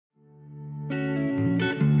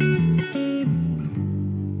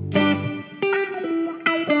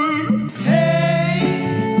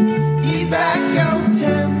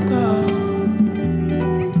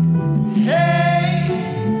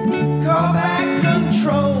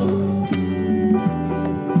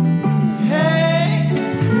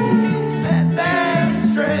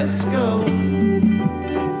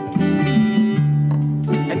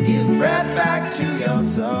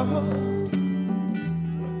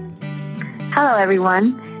Hello,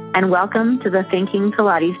 everyone, and welcome to the Thinking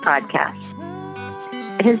Pilates podcast.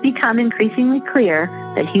 It has become increasingly clear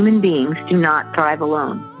that human beings do not thrive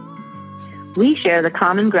alone. We share the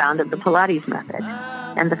common ground of the Pilates method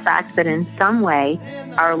and the fact that in some way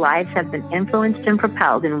our lives have been influenced and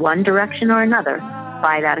propelled in one direction or another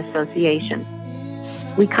by that association.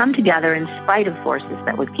 We come together in spite of forces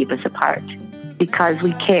that would keep us apart because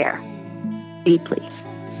we care deeply.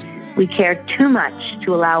 We care too much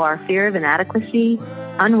to allow our fear of inadequacy,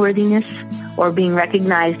 unworthiness, or being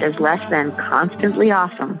recognized as less than constantly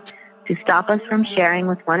awesome to stop us from sharing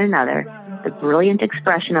with one another the brilliant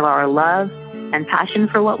expression of our love and passion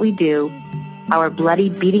for what we do, our bloody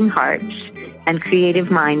beating hearts, and creative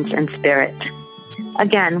minds and spirit.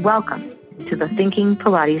 Again, welcome to the Thinking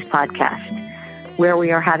Pilates podcast, where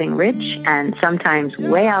we are having rich and sometimes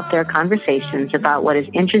way out there conversations about what is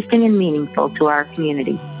interesting and meaningful to our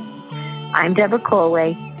community. I'm Deborah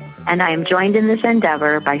Colway, and I am joined in this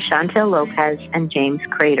endeavor by Chantel Lopez and James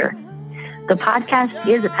Crater. The podcast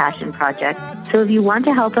is a passion project, so if you want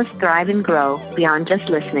to help us thrive and grow beyond just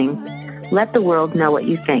listening, let the world know what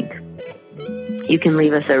you think. You can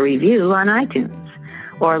leave us a review on iTunes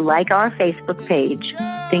or like our Facebook page,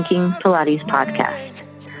 Thinking Pilates Podcast.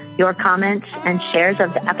 Your comments and shares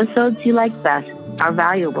of the episodes you like best are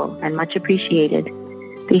valuable and much appreciated.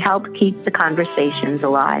 They help keep the conversations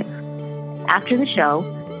alive. After the show,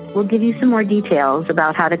 we'll give you some more details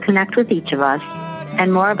about how to connect with each of us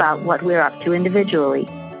and more about what we're up to individually.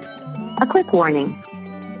 A quick warning.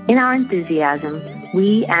 In our enthusiasm,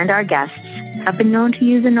 we and our guests have been known to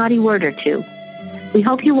use a naughty word or two. We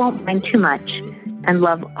hope you won't mind too much and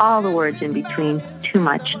love all the words in between too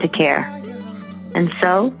much to care. And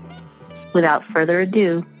so, without further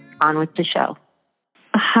ado, on with the show.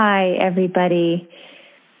 Hi, everybody.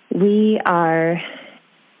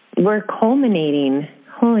 We're culminating.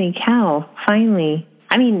 Holy cow, finally.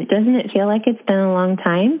 I mean, doesn't it feel like it's been a long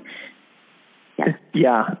time?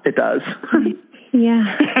 Yeah, it does.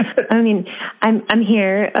 Yeah. I mean, I'm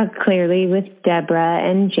here clearly with Deborah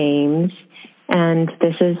and James, and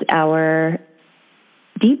this is our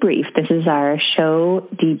debrief. This is our show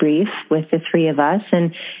debrief with the three of us,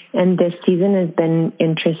 and this season has been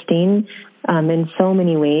interesting in so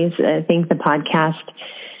many ways. I think the podcast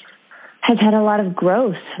has had a lot of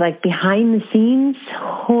growth, like behind the scenes.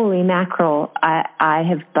 Holy mackerel, I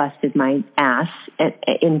have busted my ass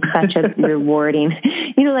in such a rewarding,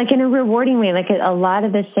 like in a rewarding way, like a lot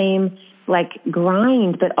of the same, like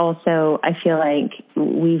grind, but also I feel like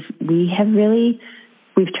we've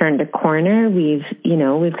turned a corner. We've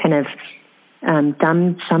kind of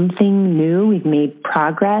done something new. We've made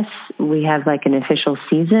progress. We have like an official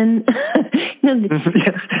season, but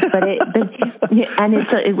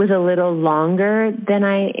it was a little longer than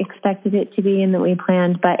I expected it to be and that we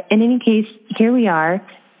planned. But in any case, here we are.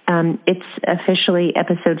 It's officially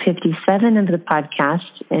episode 57 of the podcast.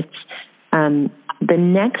 It's the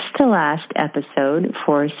next to last episode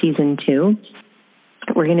for season 2.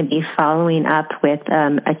 We're going to be following up with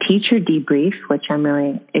a teacher debrief, which I'm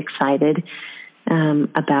really excited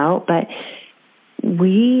about. But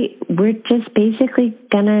we're just basically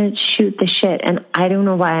going to shoot the shit. And I don't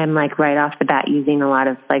know why I'm like right off the bat using a lot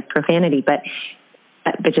of like profanity, but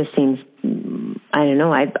it just seems, I don't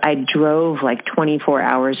know. I drove like 24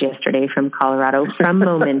 hours yesterday from Colorado from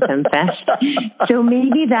Momentum Fest. So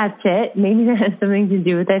maybe that's it. Maybe that has something to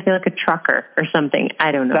do with, I feel like a trucker or something.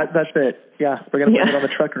 I don't know. That's it. Yeah. We're going to blame it on the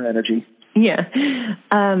trucker energy. Yeah.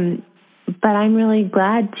 But I'm really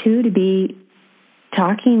glad too to be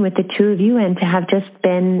talking with the two of you and to have just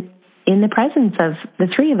been in the presence of the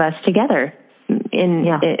three of us together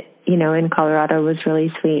in Colorado was really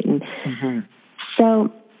sweet. And so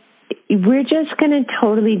we're just going to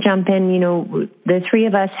totally jump in. The three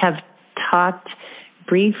of us have talked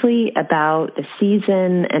briefly about the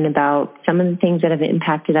season and about some of the things that have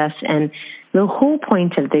impacted us. And the whole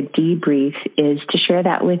point of the debrief is to share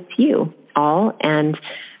that with you all and,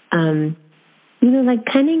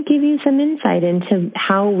 kind of give you some insight into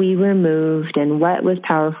how we were moved and what was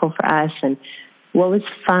powerful for us and what was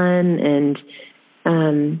fun and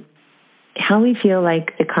how we feel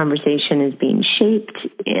like the conversation is being shaped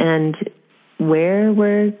and where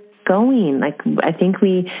we're going. Like, I think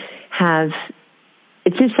it's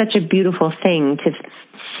just such a beautiful thing to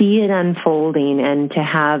see it unfolding and to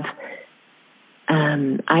have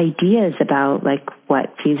ideas about like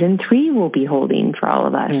what season 3 will be holding for all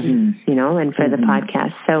of us, and for the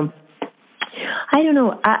podcast. So I don't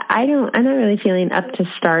know. I'm not really feeling up to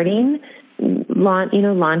starting,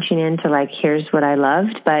 launching into like, here's what I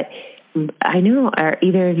loved, but I know, are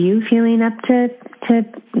either of you feeling up to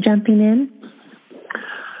jumping in?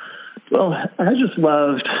 Well, I just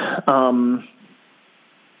loved,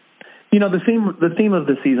 the theme of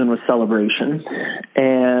the season was celebration,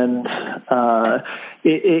 and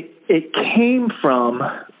it came from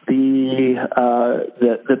the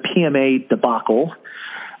PMA debacle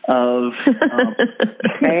of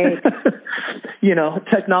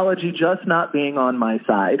technology just not being on my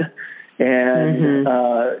side, and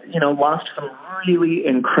lost some really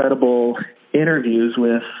incredible interviews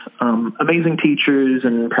with amazing teachers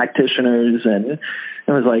and practitioners, and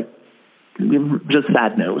it was like just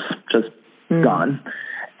sad news, just gone.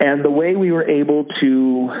 And the way we were able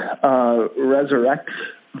to resurrect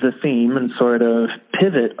the theme and sort of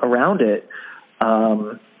pivot around it,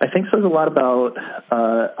 I think says a lot about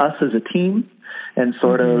us as a team and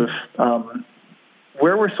sort of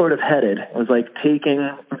where we're sort of headed. It was like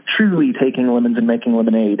truly taking lemons and making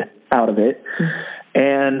lemonade out of it,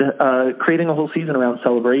 and creating a whole season around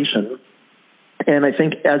celebration. And I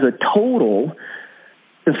think as a total,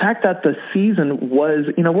 the fact that the season was,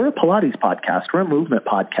 we're a Pilates podcast, we're a movement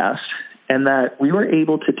podcast, and that we were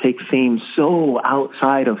able to take themes so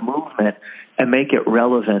outside of movement and make it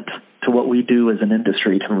relevant to what we do as an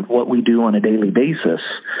industry, to what we do on a daily basis.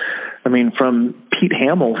 I mean, from Pete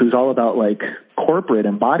Hamill, who's all about like corporate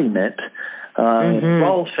embodiment,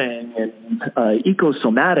 golfing and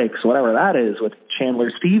ecosomatics, whatever that is, with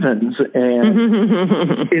Chandler Stevens,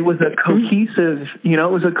 and it was a cohesive,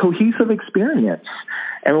 experience.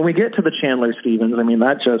 And when we get to the Chandler Stevens, I mean,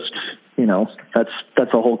 that just,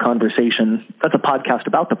 that's a whole conversation. That's a podcast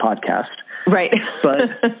about the podcast, right? But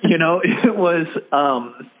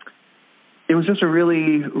it was just a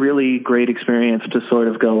really, really great experience to sort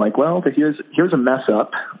of go like, well, here's a mess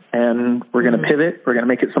up, and we're going to pivot. We're going to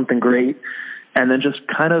make it something great, and then just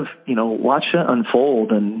kind of, watch it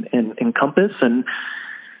unfold and encompass. And,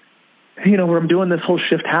 where I'm doing this whole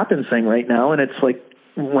shift happens thing right now. And it's like,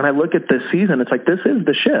 when I look at this season, it's like, this is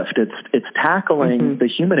the shift. It's tackling the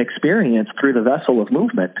human experience through the vessel of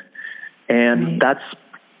movement. And that's,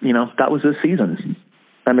 that was this season.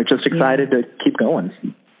 I'm just excited to keep going.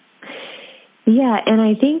 Yeah, and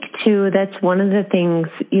I think, too, that's one of the things,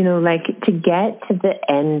 like to get to the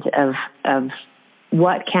end of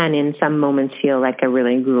what can in some moments feel like a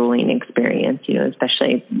really grueling experience,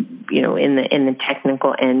 especially, in the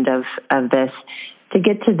technical end of this, to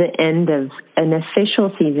get to the end of an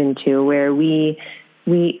official season 2 where we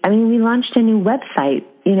launched a new website,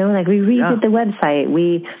 we redid the website.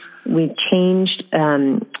 We changed,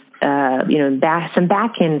 some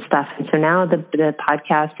back end stuff. And so now the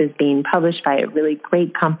podcast is being published by a really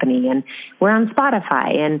great company, and we're on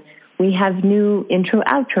Spotify, and we have new intro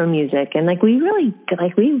outro music. And we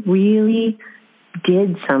really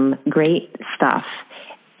did some great stuff.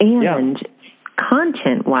 And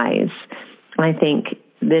content wise, I think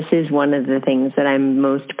this is one of the things that I'm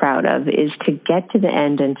most proud of, is to get to the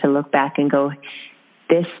end and to look back and go,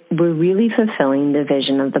 we're really fulfilling the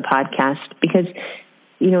vision of the podcast. Because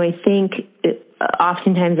I think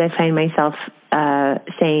oftentimes I find myself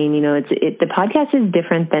saying, the podcast is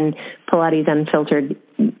different than Pilates Unfiltered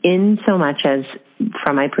in so much as,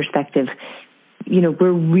 from my perspective,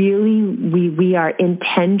 we are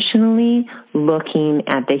intentionally looking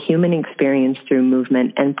at the human experience through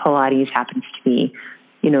movement, and Pilates happens to be,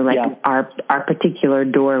 our particular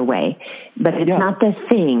doorway. But it's not the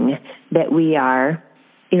thing that we are,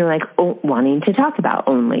 wanting to talk about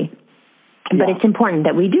only. But it's important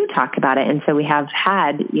that we do talk about it. And so we have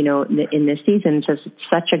had, in this season, just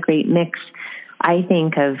such a great mix, I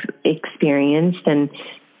think, of experienced and,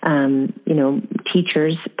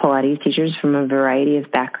 teachers, Pilates teachers from a variety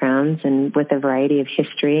of backgrounds and with a variety of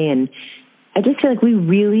history. And I just feel like we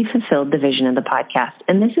really fulfilled the vision of the podcast.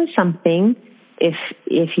 And this is something, if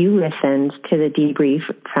you listened to the debrief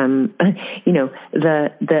from,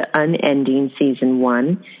 the unending season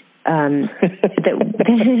 1, that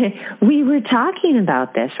we were talking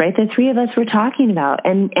about this, right? The three of us were talking about,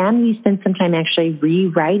 and we spent some time actually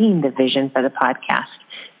rewriting the vision for the podcast.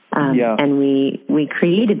 And we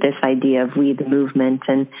created this idea of we the movement,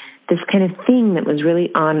 and this kind of thing that was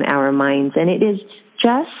really on our minds. And it is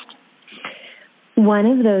just one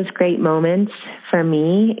of those great moments for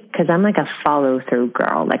me, because I'm like a follow-through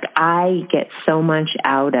girl. Like, I get so much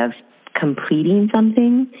out of completing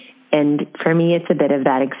something. And for me, it's a bit of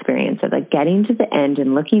that experience of getting to the end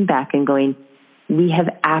and looking back and going, we have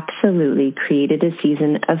absolutely created a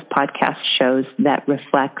season of podcast shows that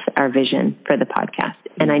reflects our vision for the podcast.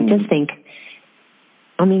 And I just think,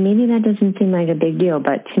 maybe that doesn't seem like a big deal,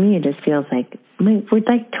 but to me, it just feels like we're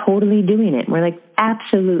totally doing it. We're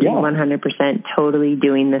absolutely 100% totally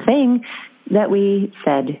doing the thing that we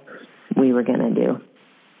said we were going to do.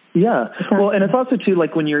 Yeah. Well, and it's also, too,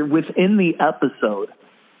 like when you're within the episode,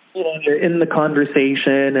 you know, you're in the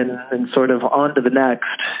conversation and sort of on to the next,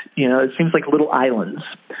 you know, it seems like little islands.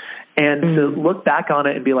 And to look back on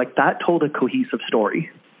it and be like, that told a cohesive story.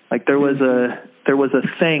 Like there was a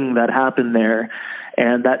thing that happened there,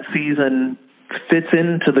 and that season fits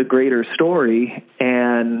into the greater story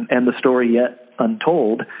and the story yet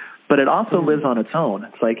untold, but it also lives on its own.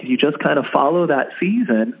 It's like, if you just kind of follow that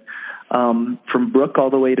season, from Brooke all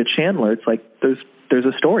the way to Chandler, it's like there's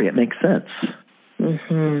a story. It makes sense.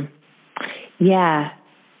 Mm-hmm. Yeah.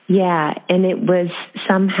 And it was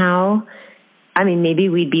somehow, I mean, maybe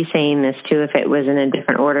we'd be saying this too if it was in a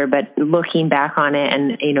different order, but looking back on it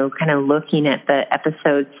and, you know, kind of looking at the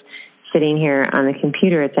episodes sitting here on the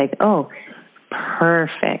computer, it's like, oh,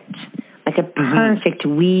 perfect. Like a perfect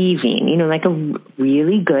weaving, you know, like a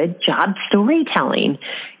really good job storytelling,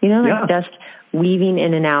 you know, like just weaving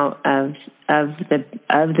in and out of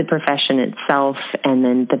the profession itself, and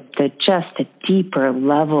then the deeper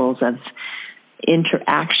levels of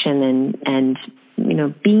interaction and you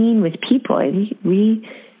know, being with people. It was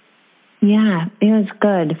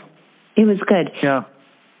good. It was good. Yeah.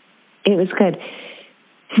 It was good.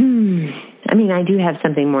 I mean, I do have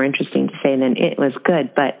something more interesting to say than it was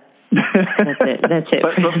good, but that's it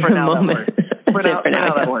but for the now, moment. For now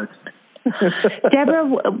that works. Deborah,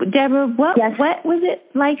 what was it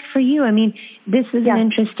like for you? I mean, this is an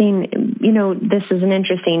interesting,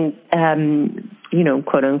 you know,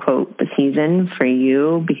 quote unquote, season for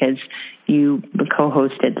you because you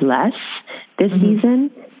co-hosted less this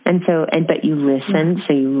season. But you listened,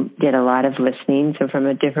 so you did a lot of listening. So from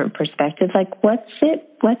a different perspective, like what's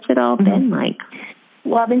it all been like?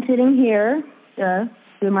 Well, I've been sitting here,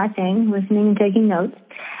 doing my thing, listening and taking notes.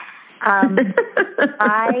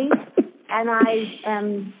 I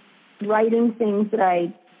am writing things that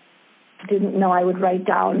I didn't know I would write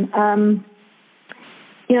down.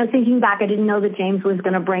 You know, thinking back, I didn't know that James was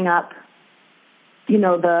going to bring up, you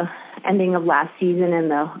know, the ending of last season and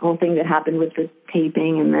the whole thing that happened with the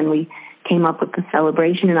taping, and then we came up with the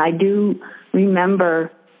celebration. And I do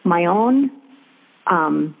remember my own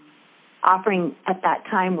offering at that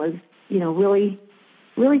time was, you know, really,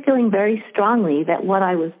 really feeling very strongly that what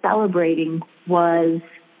I was celebrating was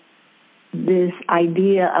this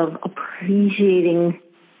idea of appreciating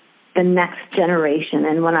the next generation.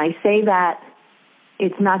 And when I say that,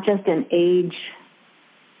 it's not just an age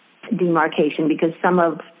demarcation, because some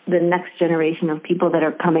of the next generation of people that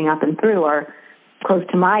are coming up and through are close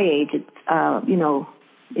to my age. It's, you know,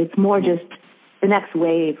 it's more just the next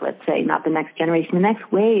wave, let's say, not the next generation, the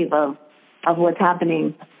next wave of what's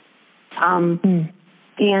happening.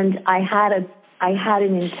 And I had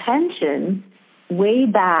an intention way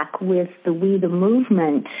back with the We the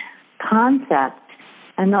Movement concept.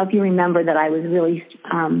 I don't know if you remember that I was really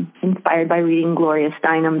inspired by reading Gloria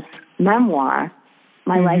Steinem's memoir,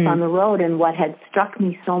 My Life on the Road, and what had struck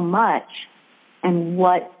me so much and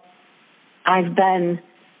what I've been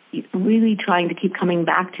really trying to keep coming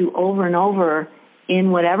back to over and over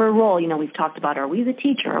in whatever role. You know, we've talked about, are we the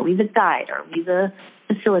teacher? Are we the guide? Are we the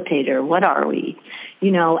facilitator? What are we?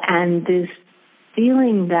 You know, and this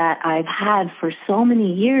feeling that I've had for so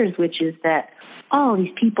many years, which is that, oh,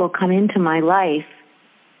 these people come into my life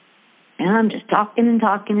and I'm just talking and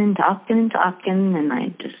talking and talking and talking, and I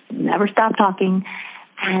just never stop talking.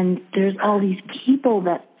 And there's all these people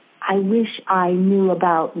that I wish I knew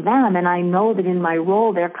about them, and I know that in my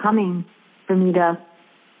role they're coming for me to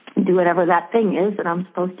do whatever that thing is that I'm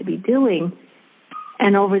supposed to be doing.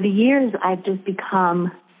 And over the years, I've just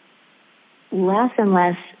become less and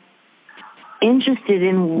less interested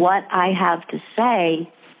in what I have to say,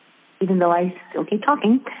 even though I still keep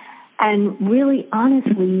talking, and really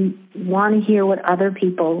honestly want to hear what other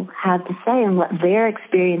people have to say and what their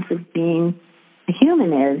experience of being a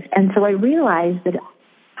human is. And so I realized that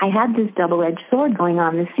I had this double-edged sword going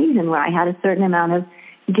on this season where I had a certain amount of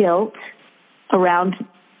guilt around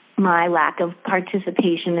my lack of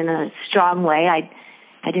participation in a strong way. I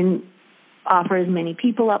didn't offer as many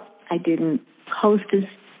people up. I didn't host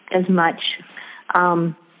as much.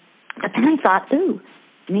 But then I thought, ooh,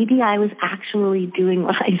 maybe I was actually doing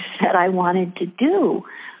what I said I wanted to do,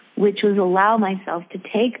 which was allow myself to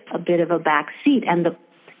take a bit of a back seat. And the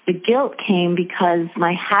guilt came because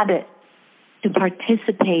my habit to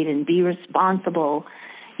participate and be responsible,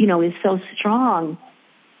 you know, is so strong.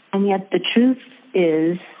 And yet the truth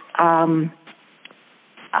is, I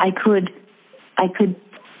could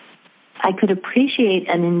appreciate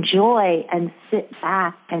and enjoy and sit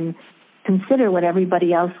back and consider what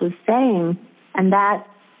everybody else was saying, and that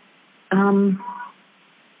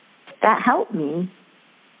helped me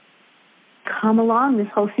come along this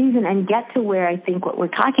whole season and get to where I think what we're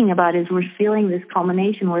talking about is we're feeling this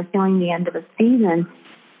culmination, we're feeling the end of a season,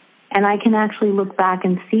 and I can actually look back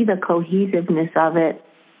and see the cohesiveness of it,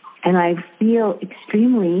 and I feel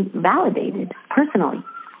extremely validated personally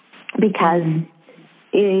because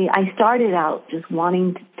I started out just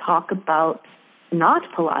wanting to talk about not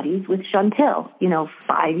Pilates with Chantel,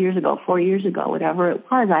 5 years ago, 4 years ago, whatever it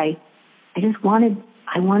was. I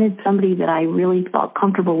wanted somebody that I really felt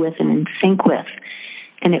comfortable with and in sync with.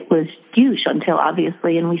 And it was you, Chantel,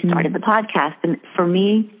 obviously, and we started the podcast. And for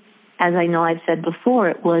me, as I know I've said before,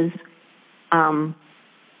 it was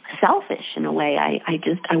selfish in a way.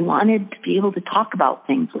 I wanted to be able to talk about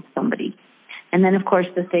things with somebody. And then, of course,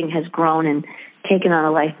 the thing has grown and taken on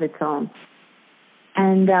a life of its own.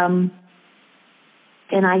 And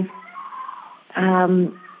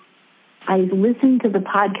I listen to the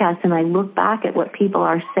podcast and I look back at what people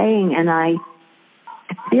are saying, and I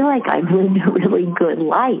feel like I've lived a really good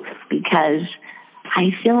life because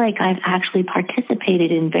I feel like I've actually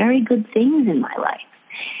participated in very good things in my life.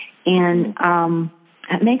 And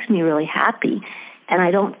that makes me really happy. And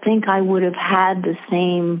I don't think I would have had the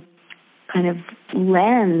same kind of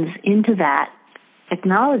lens into that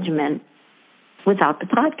acknowledgement without the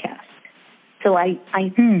podcast. So I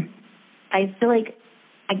feel like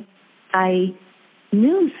I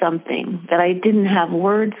knew something that I didn't have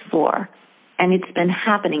words for, and it's been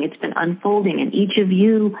happening, it's been unfolding, and each of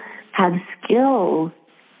you have skills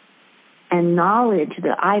and knowledge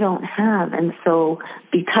that I don't have. And so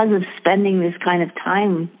because of spending this kind of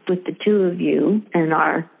time with the two of you and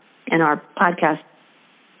our podcast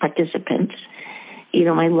participants,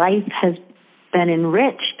 my life has been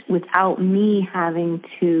enriched without me having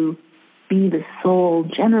to be the sole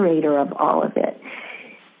generator of all of it.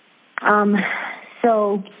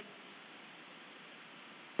 So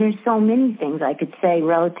there's so many things I could say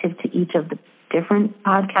relative to each of the different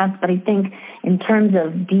podcasts, but I think in terms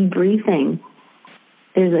of debriefing,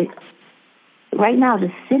 there's right now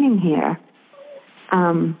just sitting here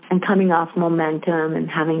and coming off momentum and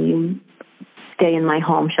having you stay in my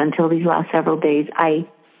home, Chantel, these last several days, I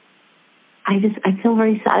feel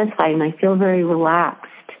very satisfied and I feel very relaxed.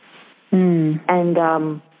 And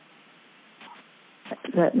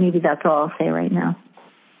maybe that's all I'll say right now.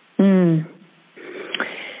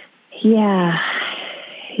 Yeah.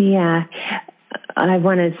 I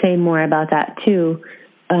want to say more about that too,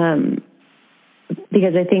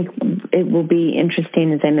 because I think it will be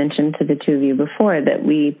interesting, as I mentioned to the two of you before, that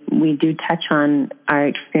we do touch on our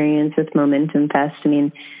experience with Momentum Fest. I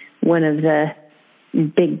mean, one of the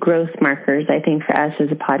big growth markers, I think, for us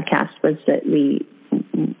as a podcast was that we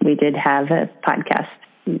did have a podcast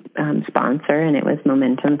sponsor, and it was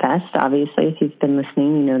Momentum Fest. Obviously, if you've been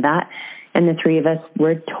listening, you know that. And the three of us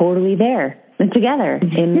were totally there together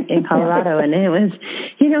in Colorado. And it was,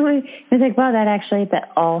 it was like, wow,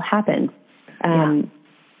 that all happened. And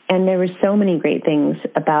there were so many great things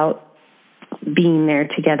about being there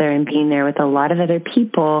together and being there with a lot of other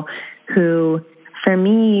people who, for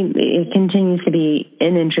me, it continues to be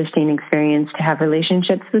an interesting experience to have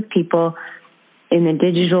relationships with people in the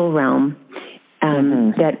digital realm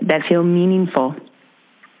that feel meaningful.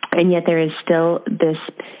 And yet there is still this,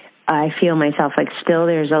 I feel myself like still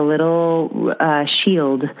there's a little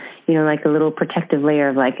shield, like a little protective layer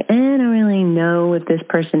of like, I don't really know if this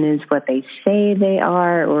person is what they say they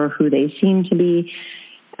are or who they seem to be.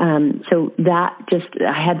 So that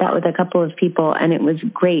I had that with a couple of people and it was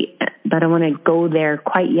great, but I don't want to go there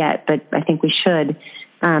quite yet, but I think we should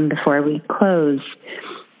before we close.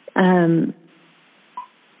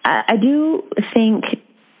 I do think,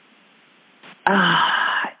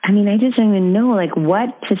 I just don't even know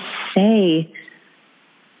what to say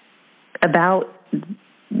about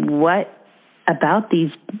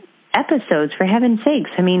these episodes, for heaven's sakes.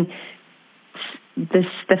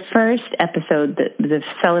 The first episode, the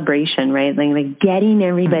celebration, right? Like getting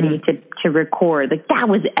everybody to record, that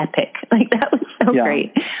was epic. That was so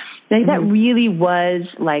great. That really was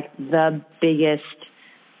the biggest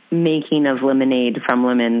making of lemonade from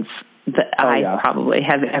lemons that I probably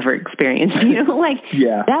have ever experienced. That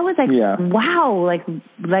was wow.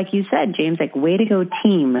 Like you said, James, way to go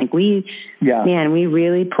team. We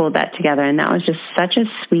really pulled that together. And that was just such a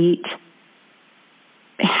sweet,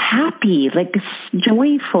 happy,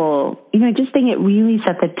 joyful, I just think it really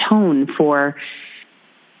set the tone for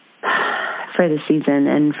the season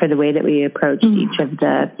and for the way that we approached each of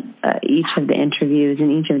the interviews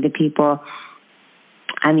and each of the people.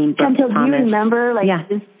 Until do you remember,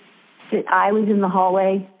 I was in the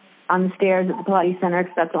hallway on the stairs at the Pilates Center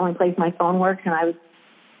because that's the only place my phone works, and I was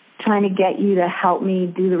trying to get you to help me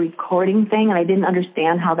do the recording thing, and I didn't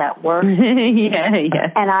understand how that worked.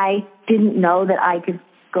 Yeah. And I didn't know that I could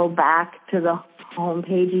go back to the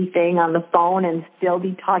homepagey thing on the phone and still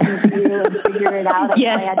be talking to you and figure it out.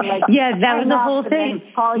 Yes. I had to, like, that was the whole thing.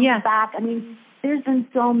 Call you back. I mean, there's been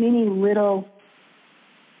so many little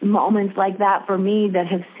moments like that for me that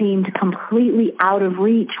have seemed completely out of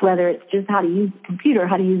reach, whether it's just how to use the computer,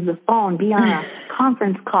 how to use the phone, be on a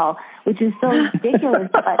conference call, which is so ridiculous.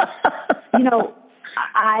 But, you know,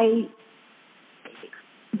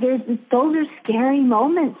 those are scary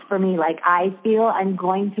moments for me. Like, I feel I'm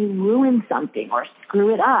going to ruin something or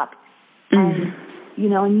screw it up. And, you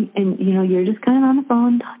know, and you know, you're just kind of on the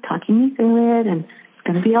phone talking me through it, and it's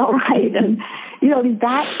going to be all right. And, you know,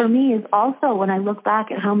 that for me is also when I look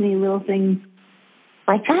back at how many little things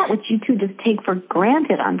like that, which you two just take for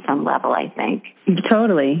granted on some level, I think.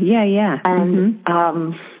 Totally. Yeah. And,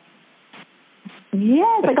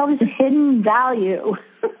 it's like all this hidden value.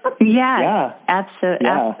 Yeah.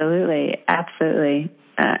 Absolutely.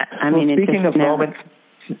 I mean, speaking of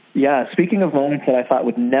moments that I thought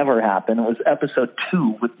would never happen, it was episode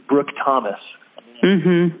 2 with Brooke Thomas.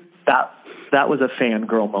 That was a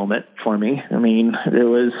fangirl moment for me. I mean, it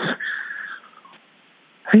was,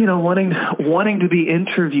 you know, wanting to be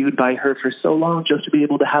interviewed by her for so long just to be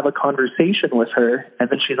able to have a conversation with her, and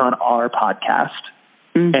then she's on our podcast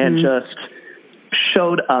and just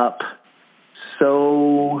showed up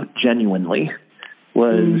so genuinely.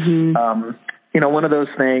 Was you know, one of those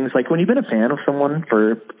things, like when you've been a fan of someone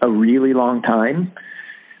for a really long time,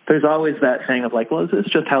 there's always that thing of like, well, is this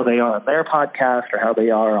just how they are on their podcast or how they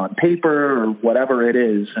are on paper or whatever it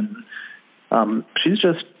is? And she's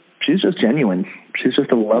just genuine. She's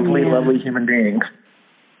just a lovely, lovely human being.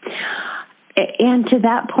 And to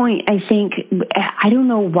that point, I think, I don't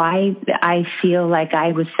know why I feel like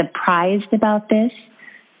I was surprised about this,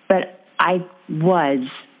 but I was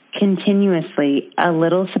continuously a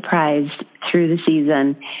little surprised through the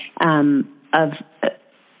season of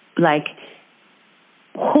like,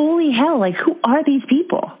 holy hell, like, who are these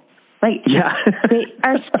people? Like, they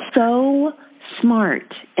are so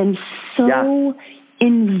smart and so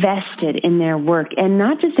invested in their work, and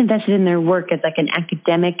not just invested in their work as like an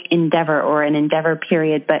academic endeavor or an endeavor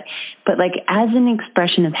period, but like as an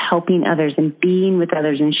expression of helping others and being with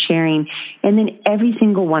others and sharing. And then every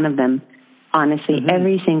single one of them, honestly,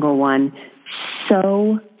 every single one,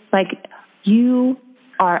 so like, you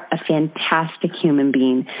are a fantastic human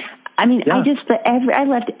being. I mean, I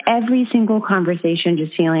left every single conversation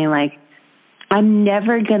just feeling like I'm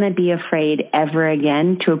never going to be afraid ever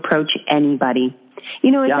again to approach anybody.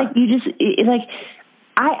 You know, it's like,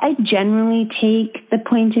 I generally take the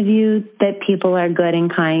point of view that people are good and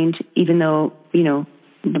kind, even though, you know,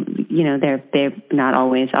 they're not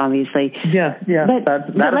always, obviously. But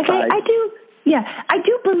like, I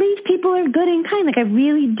do believe people are good and kind. Like, I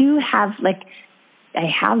really do have, like, I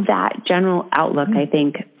have that general outlook, I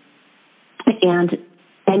think.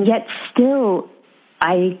 And yet still,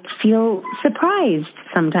 I feel surprised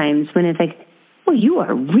sometimes when it's like, well, you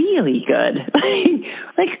are really good.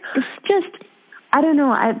 Like, it's just, I don't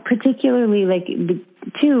know. I particularly, like,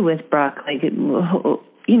 too, with Brooke, like,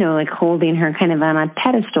 you know, like holding her kind of on a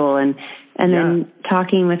pedestal and then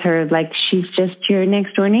talking with her like she's just your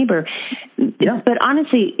next door neighbor. But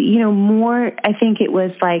honestly, you know, more, I think it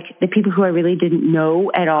was like the people who I really didn't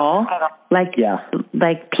know at all, like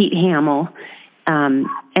Pete Hamill, and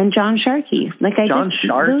John Sharkey. Like,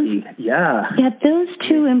 those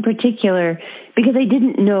two in particular, because I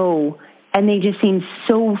didn't know, and they just seemed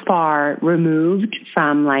so far removed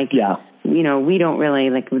from, like, you know, we don't really,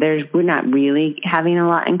 like, we're not really having a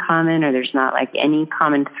lot in common, or there's not like any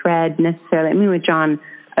common thread necessarily. I mean, with John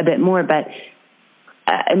a bit more, but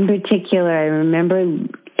in particular, I remember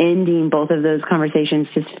ending both of those conversations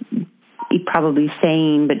just probably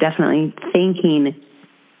saying, but definitely thinking,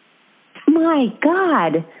 my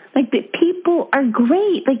God, like, the people are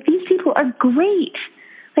great. Like, these people are great.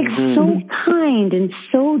 Like, so kind and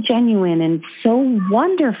so genuine and so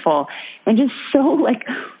wonderful and just so, like,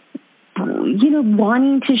 you know,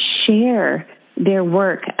 wanting to share their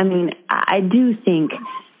work. I mean, I do think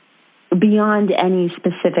beyond any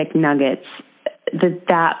specific nuggets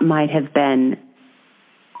that might have been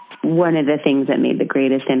one of the things that made the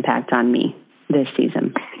greatest impact on me this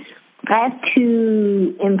season. I have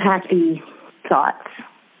two impacty thoughts.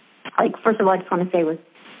 Like, first of all, I just want to say with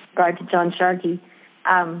regard to John Sharkey,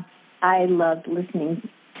 I loved listening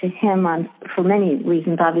to him for many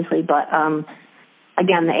reasons, obviously, but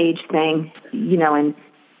again, the age thing, you know, and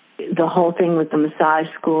the whole thing with the massage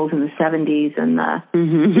schools in the 70s and the,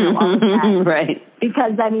 you know, all of that. Right.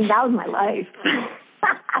 Because, I mean, that was my life.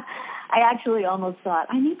 I actually almost thought,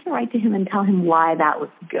 I need to write to him and tell him why that was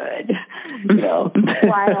good,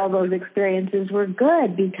 why all those experiences were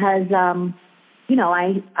good, because,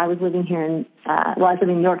 I was living here I was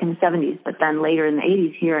living in New York in the 70s, but then later in the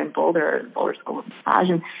 80s here in Boulder School of Massage,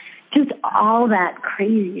 and just all that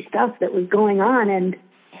crazy stuff that was going on, and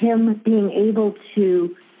him being able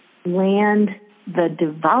to land the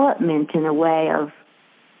development in a way of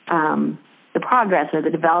the progress or the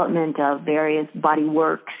development of various body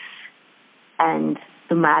works and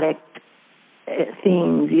somatic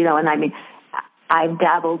things, and I mean, I've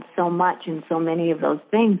dabbled so much in so many of those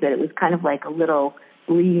things that it was kind of like a little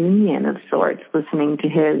reunion of sorts listening to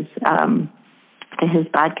his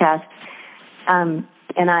podcast. And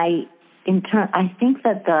I think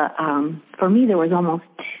that for me there was almost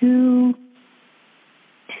two,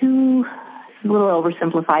 it's a little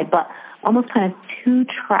oversimplified, but almost kind of two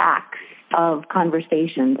tracks of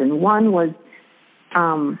conversations. And one was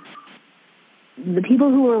the people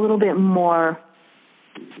who were a little bit more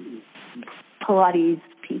Pilates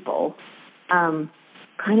people, kind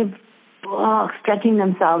of stretching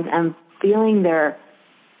themselves and feeling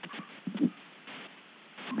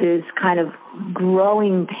this kind of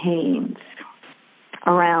growing pains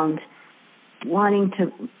around wanting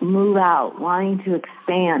to move out, wanting to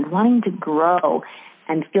expand, wanting to grow,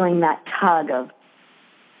 and feeling that tug of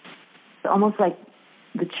almost like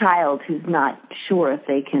the child who's not sure if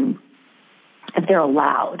they're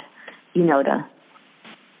allowed, to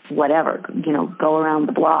whatever, go around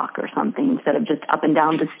the block or something instead of just up and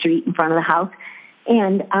down the street in front of the house.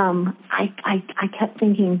 And I kept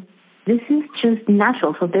thinking, this is just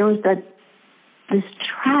natural. So there was this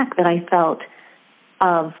track that I felt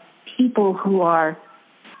of people who are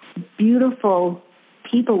beautiful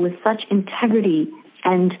people with such integrity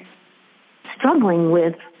and struggling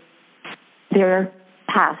with their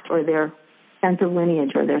past or their sense of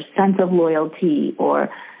lineage or their sense of loyalty or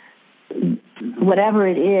whatever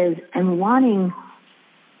it is, and wanting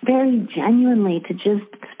very genuinely to just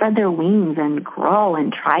spread their wings and grow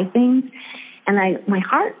and try things. And my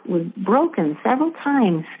heart was broken several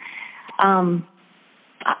times.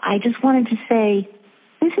 I just wanted to say,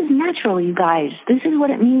 this is natural, you guys. This is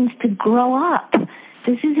what it means to grow up.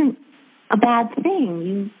 This isn't a bad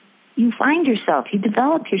thing. You find yourself, you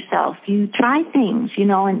develop yourself, you try things,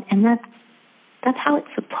 and that's how it's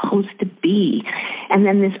supposed to be. And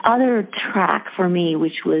then this other track for me,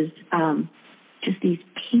 which was just these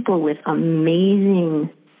people with amazing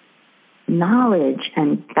knowledge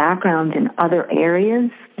and background in other areas.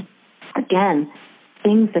 Again,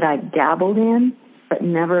 things that I've dabbled in, but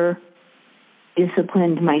never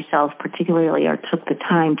disciplined myself particularly or took the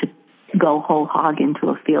time to go whole hog into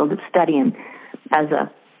a field of study. And as a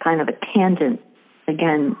kind of a tangent,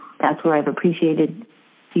 again, that's where I've appreciated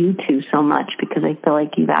you two so much, because I feel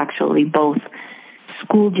like you've actually both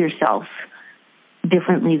schooled yourself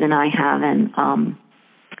differently than I have, and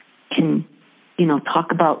can,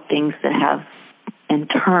 talk about things that have, and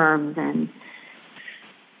terms and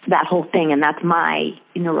that whole thing. And that's my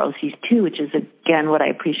neuroses too, which is again what I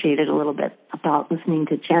appreciated a little bit about listening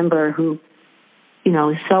to Chandler, who,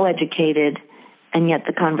 is so educated, and yet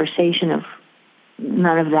the conversation of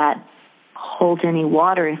none of that holds any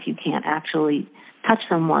water if you can't actually touch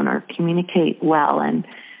someone or communicate well, and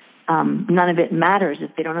none of it matters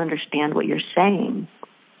if they don't understand what you're saying.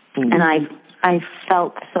 Mm-hmm. And I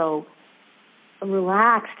felt so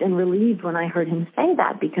relaxed and relieved when I heard him say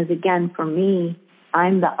that, because again, for me,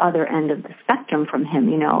 I'm the other end of the spectrum from him.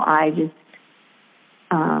 I just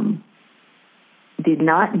did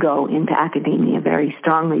not go into academia very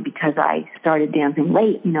strongly because I started dancing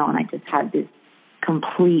late, and I just had this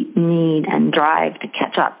complete need and drive to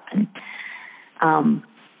catch up.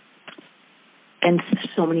 And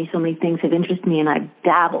so many things have interested me, and I've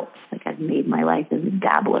dabbled. Like, I've made my life as a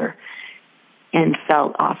dabbler, and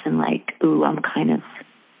felt often like, ooh, I'm kind of,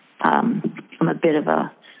 I'm a bit of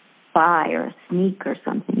a spy or a sneak or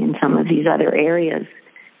something in some of these other areas.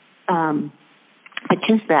 But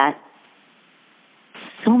just that,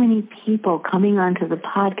 so many people coming onto the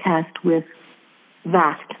podcast with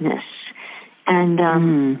vastness. And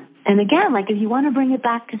again, like, if you want to bring it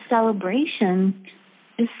back to celebration,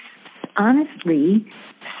 just honestly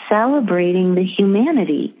celebrating the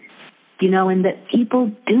humanity, and that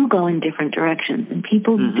people do go in different directions, and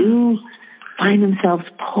people do find themselves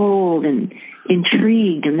pulled and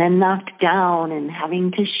intrigued and then knocked down and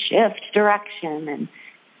having to shift direction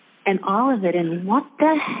and all of it. And what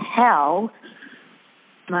the hell,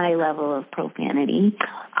 my level of profanity,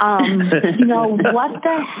 what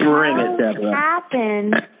the hell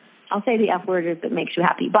happened I'll say the F word if it makes you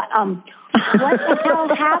happy. But what the hell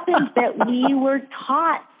happened that we were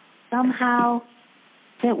taught somehow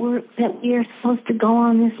that we are supposed to go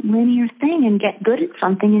on this linear thing and get good at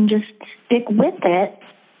something and just stick with it?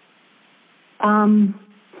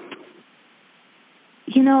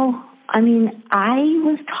 I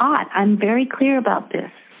was taught, I'm very clear about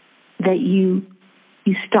this, that you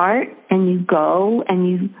start and you go and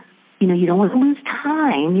you don't want to lose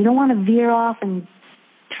time. You don't want to veer off and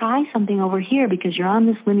try something over here because you're on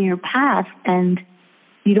this linear path and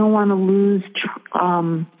you don't want to lose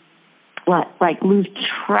lose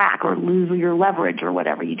track or lose your leverage or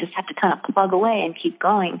whatever. You just have to kind of plug away and keep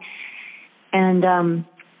going. And,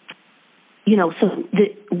 so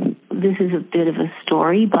this is a bit of a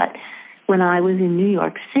story, but when I was in New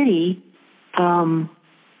York City,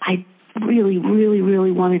 I really, really,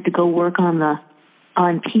 really wanted to go work on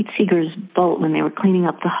Pete Seeger's boat when they were cleaning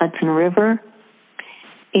up the Hudson River.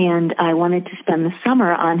 And I wanted to spend the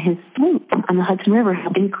summer on his sloop on the Hudson River,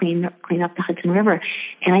 helping clean up the Hudson River.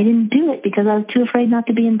 And I didn't do it because I was too afraid not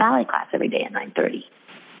to be in ballet class every day at 9:30,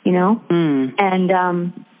 And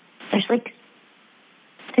there's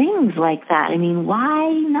things like that. I mean,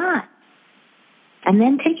 why not? And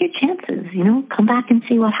then take your chances, come back and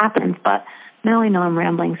see what happens. But now I know I'm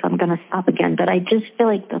rambling, so I'm going to stop again. But I just feel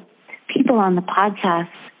like the people on the podcast,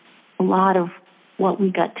 a lot of what we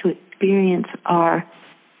got to experience are,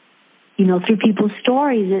 through people's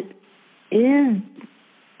stories, it is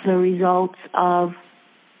the results of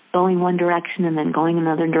going one direction and then going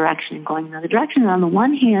another direction and going another direction. And on the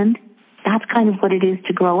one hand, that's kind of what it is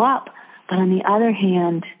to grow up. But on the other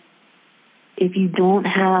hand, if you don't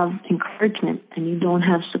have encouragement and you don't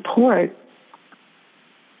have support,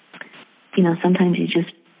 sometimes you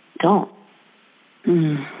just don't.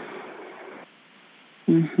 Mm-hmm.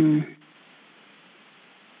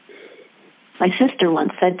 My sister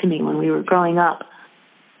once said to me when we were growing up,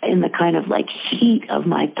 in the kind of heat of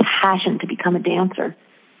my passion to become a dancer,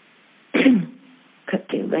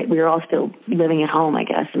 we were all still living at home, I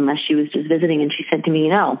guess, unless she was just visiting, and she said to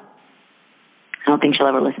me, I don't think she'll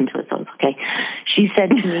ever listen to it, so it's okay. She said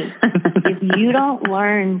to me, if you don't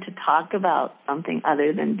learn to talk about something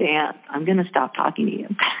other than dance, I'm going to stop talking to you.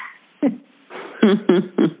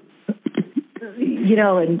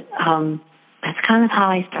 And that's kind of how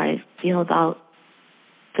I started to feel about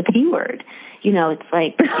the P word. It's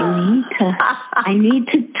like I need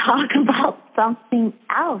to talk about something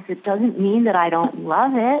else. It doesn't mean that I don't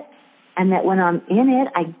love it and that when I'm in it,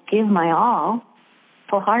 I give my all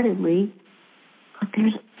wholeheartedly. But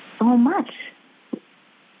there's so much.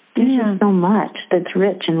 There's just so much that's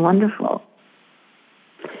rich and wonderful.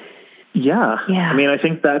 Yeah. I mean, I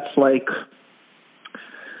think that's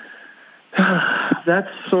that's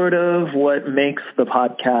sort of what makes the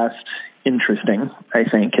podcast interesting, I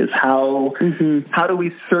think, is how do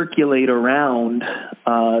we circulate around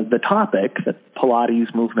the topic, the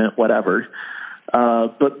Pilates movement, whatever,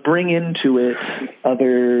 but bring into it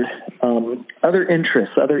other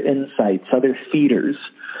interests, other insights, other feeders.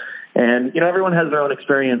 And, everyone has their own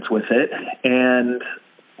experience with it. And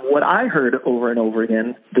what I heard over and over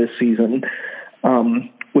again this season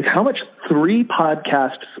was how much 3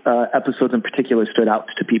 podcast episodes in particular stood out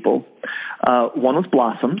to people. One was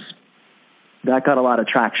Blossoms. That got a lot of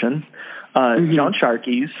traction. John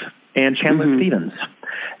Sharkey's and Chandler Stevens.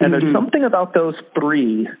 And there's something about those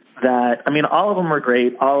 3 that, all of them were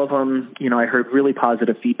great. All of them, I heard really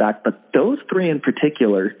positive feedback. But those 3 in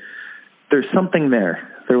particular, there's something there.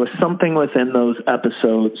 There was something within those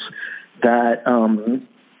episodes that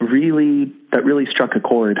really struck a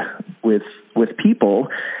chord with people.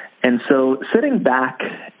 And so sitting back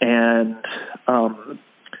and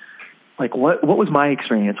what was my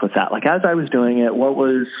experience with that? As I was doing it, what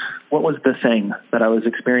was the thing that I was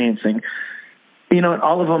experiencing? And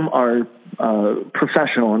all of them are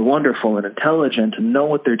professional and wonderful and intelligent and know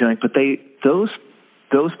what they're doing, but those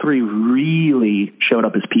 3 really showed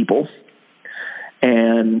up as people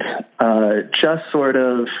and just sort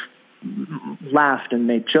of laughed and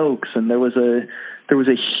made jokes, and there was a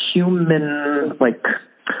human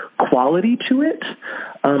quality to it.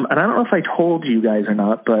 And I don't know if I told you guys or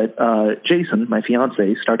not, but Jason, my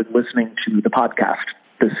fiance, started listening to the podcast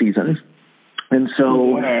this season. And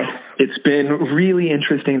so it's been really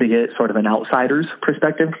interesting to get sort of an outsider's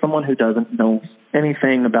perspective, someone who doesn't know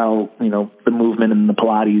anything about, the movement and the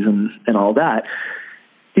Pilates and all that.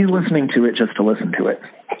 He's listening to it just to listen to it.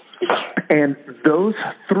 And those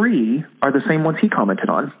 3 are the same ones he commented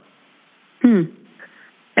on.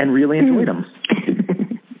 And really enjoyed them.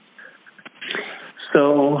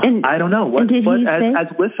 So I don't know. What as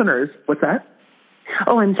listeners, what's that?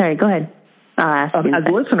 Oh, I'm sorry. Go ahead. I'll ask you. As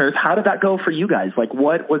listeners, how did that go for you guys? Like,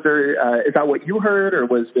 what was there? Is that what you heard, or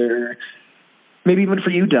was there, maybe even for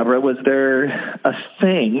you, Deborah, was there a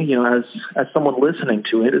thing, as someone listening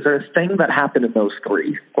to it, is there a thing that happened in those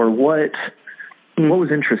three, or what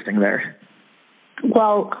was interesting there?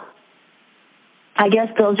 Well, I guess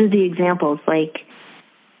those are the examples. Like,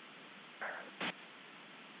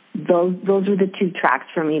 those are the two tracks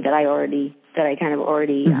for me that I kind of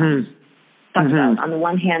already talked about. On the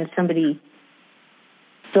one hand, somebody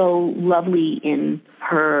so lovely in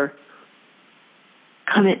her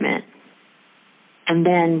commitment, and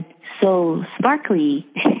then so sparkly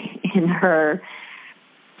in her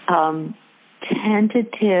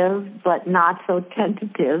tentative, but not so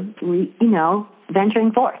tentative,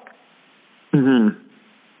 venturing forth. Mm-hmm.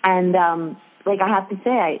 And, I have to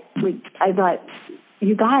say, I thought,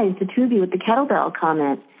 you guys, the two of you with the kettlebell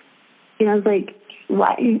comment, I was like,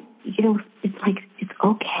 why, it's like, it's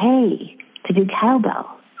okay to do kettlebell,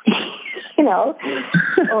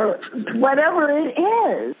 or whatever it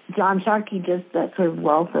is. John Sharkey, just that sort of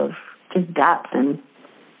wealth of just depth and,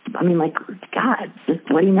 God, just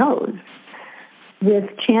what he knows. With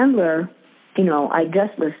Chandler, I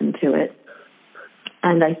just listened to it,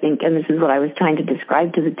 and I think, and this is what I was trying to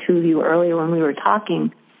describe to the two of you earlier when we were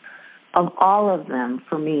talking, of all of them,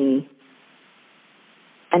 for me,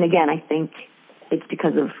 and again, I think it's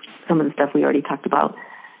because of some of the stuff we already talked about,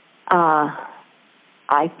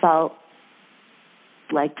 I felt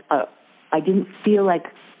like I didn't feel like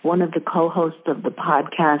one of the co-hosts of the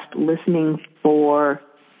podcast listening for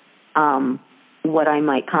what I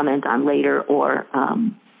might comment on later, or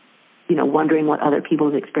wondering what other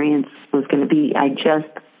people's experience was going to be. I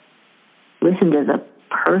just listened as a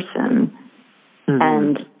person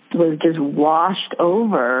and was just washed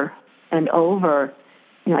over and over.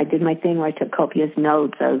 I did my thing where I took copious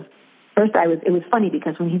notes of. First, it was funny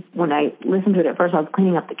because when I listened to it at first, I was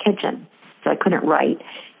cleaning up the kitchen, so I couldn't write,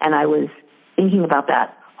 and I was thinking about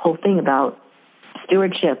that whole thing about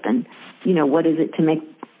stewardship and, what is it to make,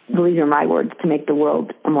 these are my words, to make the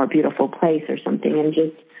world a more beautiful place or something, and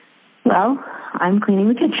just, I'm cleaning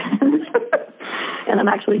the kitchen, and I'm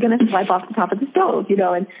actually going to wipe off the top of the stove,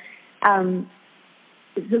 and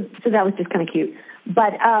so that was just kind of cute.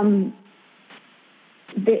 But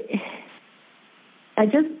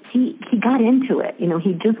he got into it.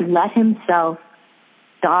 He just let himself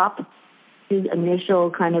stop his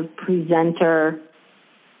initial kind of presenter,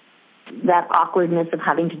 that awkwardness of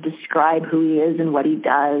having to describe who he is and what he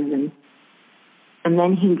does, and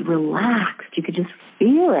then he relaxed. You could just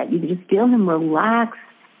feel it. You could just feel him relax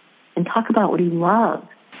and talk about what he loved.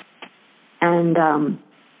 And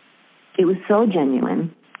it was so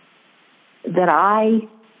genuine that I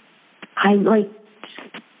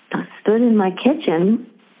stood in my kitchen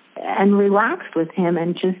and relaxed with him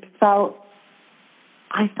and just felt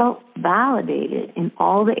validated in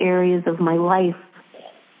all the areas of my life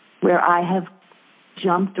where I have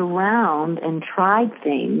jumped around and tried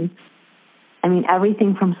things.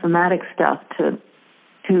 Everything from somatic stuff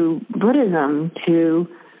to Buddhism to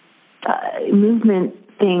movement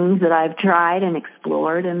things that I've tried and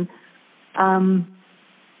explored. And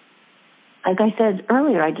like I said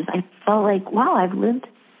earlier, I felt like, wow, I've lived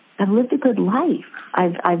a good life.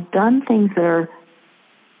 I've done things that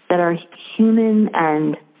are human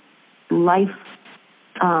and life.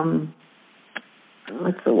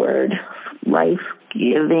 What's the word?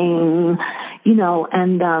 Life-giving,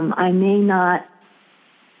 And I may not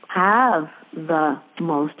have the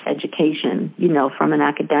most education, from an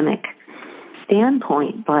academic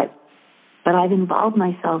standpoint, but I've involved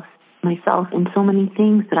myself in so many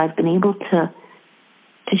things that I've been able to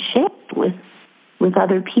share with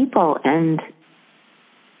other people and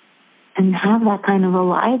have that kind of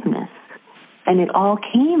aliveness. And it all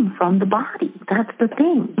came from the body. That's the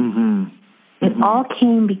thing. Mm-hmm. It all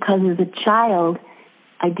came because as a child,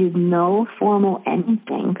 I did no formal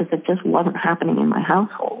anything because it just wasn't happening in my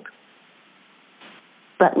household.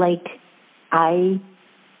 But I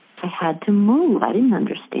had to move. I didn't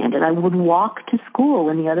understand it. I would walk to school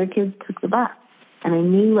when the other kids took the bus. And I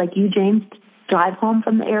knew, like you, James, drive home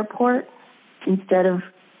from the airport instead of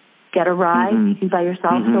get a ride by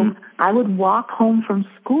yourself. So I would walk home from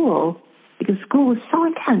school because school was so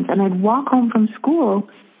intense. And I'd walk home from school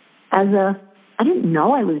I didn't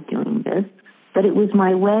know I was doing this, but it was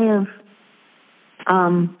my way of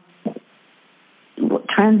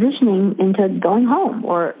transitioning into going home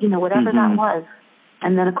or, whatever that was.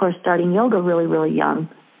 And then, of course, starting yoga really, really young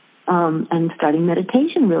and starting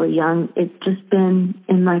meditation really young. It's just been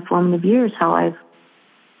in my formative years how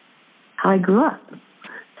I grew up.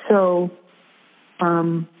 So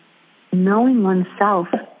knowing oneself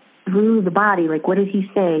through the body. Like, what does he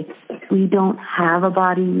say? We don't have a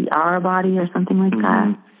body, we are a body, or something like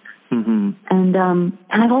that. Mm-hmm. And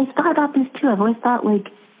I've always thought about this too. I've always thought, like,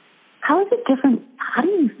 how is it different? How do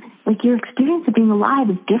you, like, your experience of being alive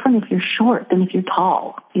is different if you're short than if you're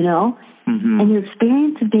tall, you know? Mm-hmm. And your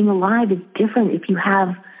experience of being alive is different if you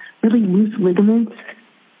have really loose ligaments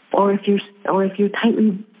or if you're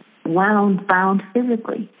tightly bound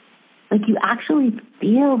physically. Like, you actually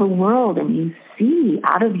feel the world and you see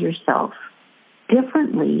out of yourself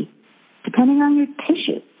differently depending on your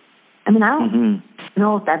tissue. I mean, I don't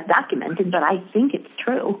know if that's documented, but I think it's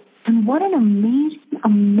true. And what an amazing,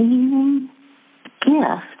 amazing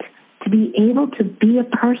gift to be able to be a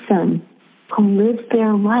person who lives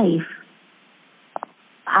their life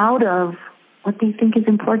out of what they think is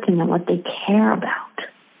important and what they care about.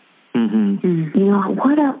 Mm-hmm. You know,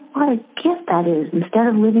 what a gift that is. Instead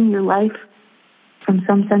of living your life from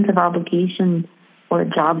some sense of obligation or a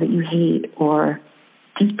job that you hate or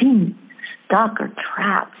just being stuck or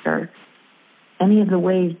trapped or any of the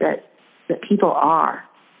ways that people are.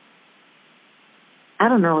 I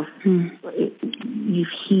don't know if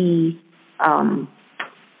he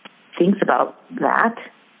thinks about that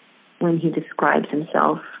when he describes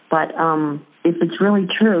himself, but if it's really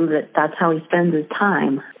true that that's how he spends his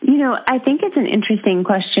time. You know, I think it's an interesting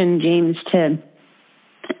question, James, to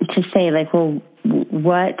say, like, well,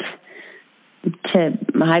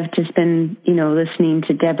 I've just been, you know, listening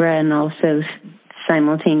to Deborah and also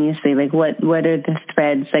simultaneously, like, what are the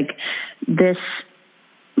threads? Like, this,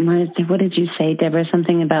 what did you say, Deborah?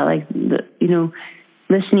 Something about, like, you know,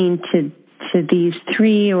 listening to these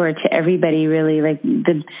three or to everybody, really, like,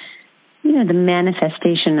 the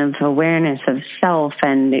manifestation of awareness of self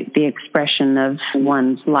and the expression of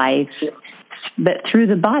one's life, but through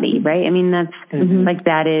the body, right? I mean, that's like,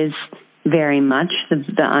 that is very much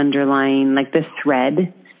the underlying, like, the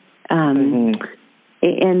thread.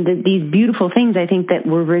 And these beautiful things, I think, that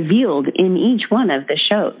were revealed in each one of the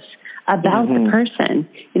shows about the person,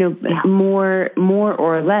 you know, more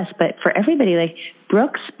or less, but for everybody, like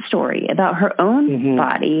Brooke's story about her own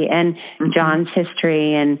body and John's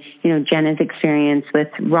history and, you know, Jenna's experience with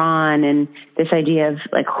Ron and this idea of,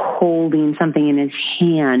 like, holding something in his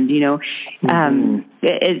hand, you know, and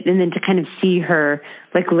then to kind of see her,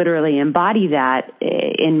 like, literally embody that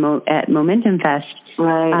at Momentum Fest.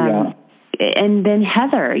 Right. And then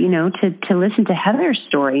Heather, you know, to listen to Heather's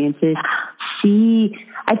story and to see,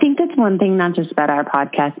 I think that's one thing, not just about our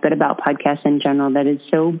podcast, but about podcasts in general, that is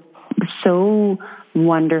so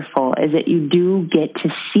wonderful, is that you do get to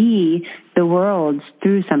see the world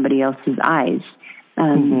through somebody else's eyes,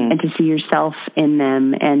 and to see yourself in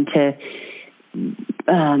them, and to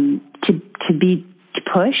be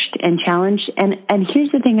pushed and challenged. And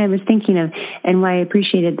here's the thing I was thinking of, and why I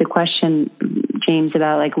appreciated the question, James,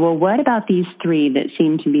 about, like, well, what about these three that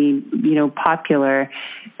seem to be, you know, popular?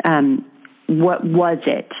 What was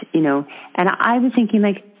it, you know? And I was thinking,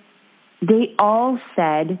 like, they all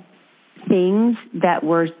said things that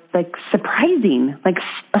were, like, surprising, like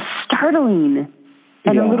startling,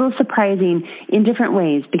 and a little surprising in different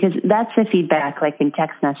ways, because that's the feedback, like, in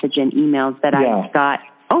text message and emails that I got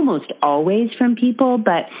almost always from people.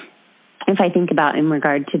 But if I think about in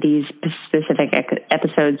regard to these specific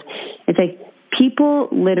episodes, it's like people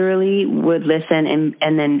literally would listen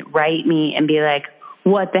and then write me and be like,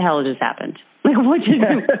 what the hell just happened? Like, what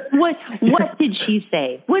did she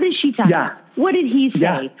say? What did she talk about? What did he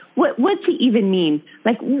say? What's he even mean?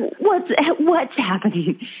 Like, what's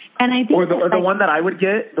happening? And I think, or the one that I would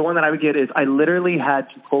get is I literally had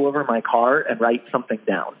to pull over my car and write something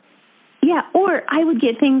down. Yeah, or I would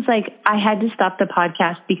get things like, I had to stop the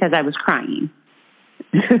podcast because I was crying.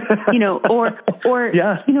 You know, or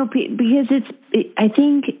you know, because I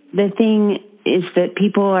think the thing is that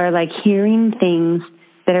people are, like, hearing things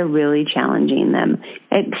that are really challenging them.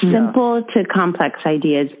 It's simple to complex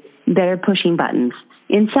ideas that are pushing buttons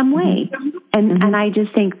in some way. And I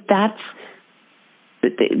just think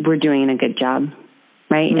we're doing a good job,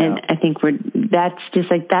 right? Yeah. And I think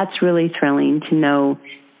that's really thrilling to know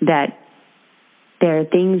that there are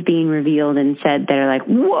things being revealed and said that are like,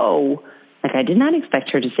 whoa, like, I did not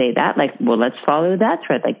expect her to say that. Like, well, let's follow that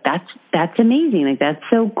thread. Like, that's amazing. Like, that's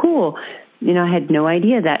so cool. You know, I had no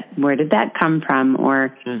idea where did that come from?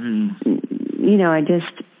 Or, you know, I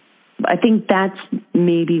think that's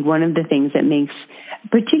maybe one of the things that makes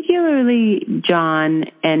particularly John,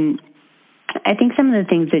 and I think some of the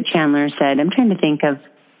things that Chandler said, I'm trying to think of,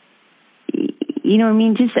 you know, I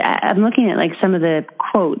mean, just, I'm looking at, like, some of the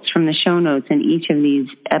quotes from the show notes in each of these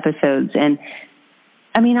episodes, and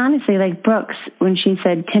I mean, honestly, like Brooks, when she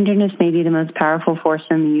said tenderness may be the most powerful force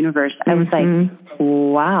in the universe, I was like,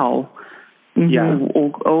 wow. Yeah.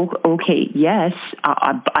 Okay, yes,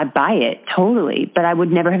 I buy it totally, but I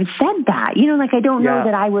would never have said that. You know, like I don't know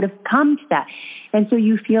that I would have come to that. And so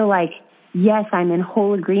you feel like, yes, I'm in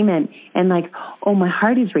whole agreement, and like, oh, my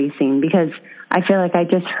heart is racing because I feel like I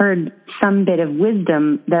just heard some bit of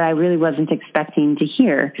wisdom that I really wasn't expecting to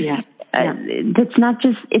hear. That's not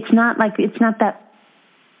just, it's not that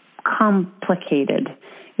complicated,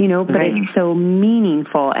 you know, but it's so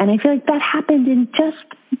meaningful. And I feel like that happened in just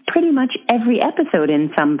pretty much every episode in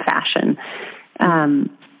some fashion. That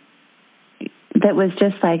was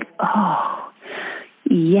just like, oh,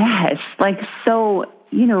 yes. Like, so,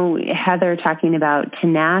 you know, Heather talking about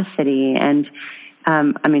tenacity and,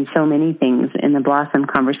 I mean, so many things in the Blossom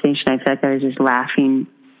conversation. I feel like I was just laughing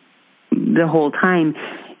the whole time.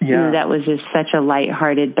 Yeah. You know, that was just such a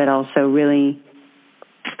lighthearted, but also really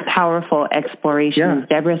powerful exploration, as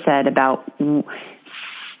Deborah said, about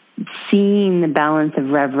seeing the balance of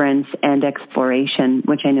reverence and exploration,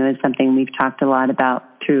 which I know is something we've talked a lot about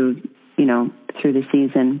through the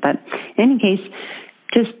season. But in any case,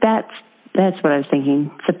 just that's what I was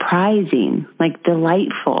thinking. Surprising, like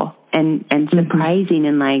delightful and surprising,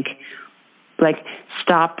 and like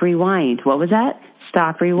stop, rewind. What was that?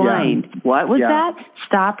 Stop, rewind. Yeah. What was that?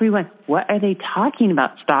 Stop, rewind. What are they talking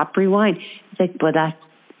about? Stop, rewind. It's like, well,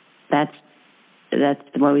 that's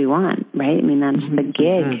what we want, right? I mean, that's the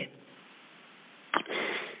gig.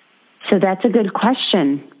 So that's a good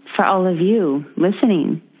question for all of you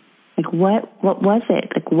listening. Like, what was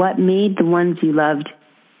it? Like, what made the ones you loved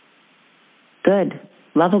good,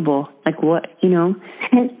 lovable? Like, what, you know?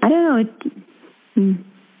 And I don't know.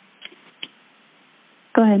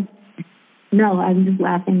 Go ahead. No, I'm just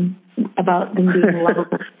laughing about them being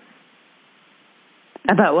lovable.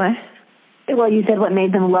 About what? Well, you said what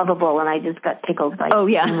made them lovable, and I just got tickled by. Oh,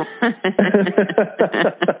 yeah.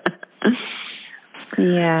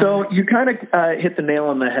 Yeah. So you kind of hit the nail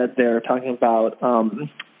on the head there, talking about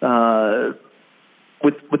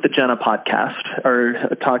with the Jenna podcast, or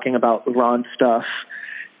talking about the Ron stuff,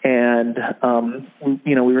 and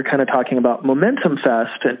you know, we were kind of talking about Momentum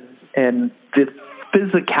Fest and the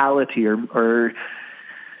physicality, or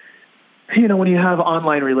you know, when you have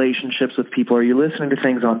online relationships with people, or you're listening to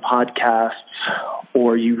things on podcasts,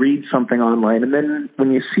 or you read something online, and then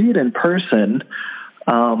when you see it in person,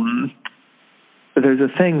 there's a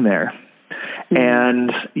thing there. And,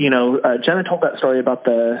 you know, Jenna told that story about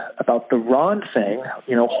the Ron thing,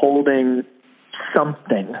 you know, holding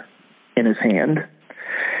something in his hand.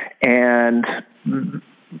 And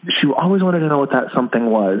she always wanted to know what that something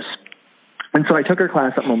was. And so I took her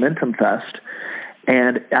class at Momentum Fest.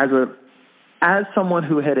 And as someone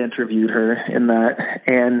who had interviewed her in that,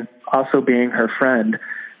 and also being her friend,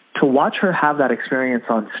 to watch her have that experience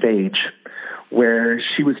on stage where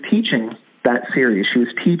she was teaching that series, she was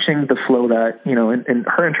teaching the flow that, you know, in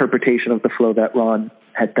her interpretation of the flow that Ron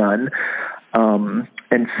had done,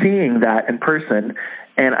 and seeing that in person.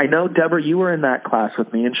 And I know, Deborah, you were in that class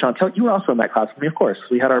with me, and Chantel, you were also in that class with me, of course.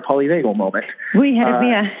 We had our polyvagal moment. We had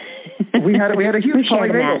we had a huge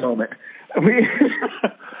polyvagal moment.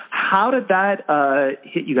 How did that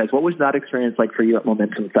hit you guys? What was that experience like for you at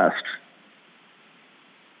Momentum Fest?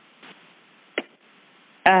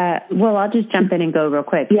 Well, I'll just jump in and go real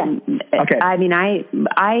quick. Yeah. Okay. I mean, I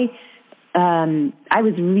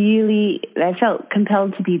felt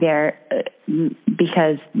compelled to be there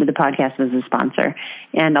because the podcast was a sponsor,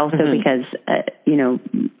 and also because, you know,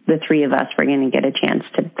 the three of us were going to get a chance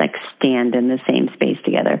to like stand in the same space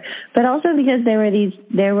together, but also because there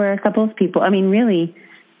were a couple of people. I mean, really,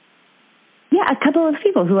 yeah, a couple of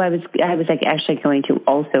people who I was like actually going to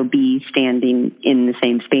also be standing in the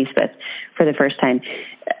same space with for the first time.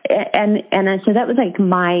 And so that was like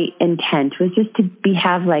my intent, was just to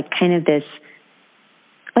have like kind of this,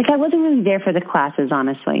 like I wasn't really there for the classes,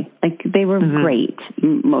 honestly. Like they were great,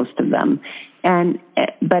 most of them.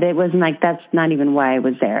 But it wasn't like, that's not even why I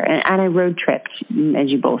was there. And I road tripped, as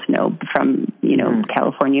you both know, from, you know,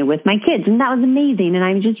 California with my kids. And that was amazing. And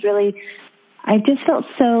I just felt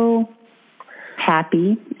so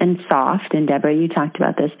happy and soft. And Deborah, you talked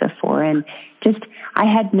about this before, and just, I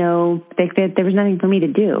had there was nothing for me to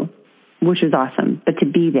do, which was awesome, but to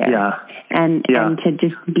be there and to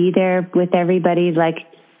just be there with everybody, like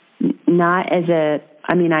not as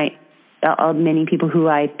many people who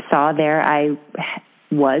I saw there, I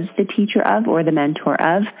was the teacher of or the mentor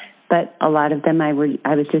of, but a lot of them I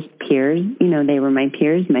was just peers, you know, they were my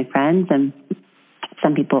peers, my friends, and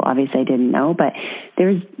some people obviously I didn't know, but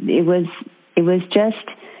it was just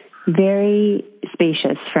very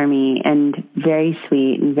spacious for me and very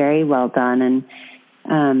sweet and very well done. And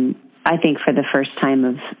I think for the first time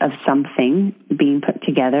of something being put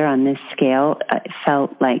together on this scale, it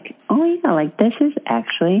felt like, oh yeah, like this is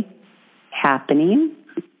actually happening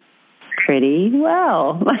pretty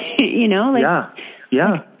well. You know, like, yeah.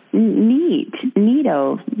 Like,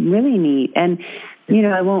 neato, really neat. And, you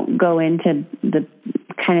know, I won't go into the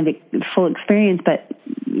kind of full experience, but,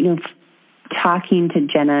 you know, talking to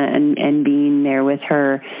Jenna and being there with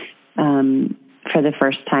her for the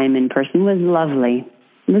first time in person was lovely.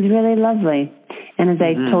 It was really lovely. And as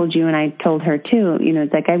I told you, and I told her too, you know,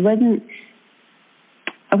 it's like I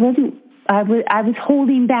was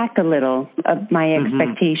holding back a little of my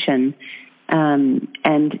expectation. And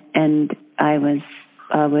I was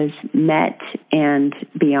met and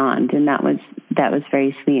beyond. And that was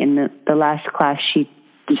very sweet. And the last class she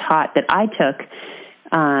taught that I took,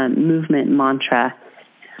 movement mantra,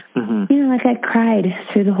 you know, like I cried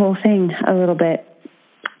through the whole thing a little bit.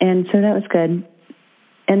 And so that was good.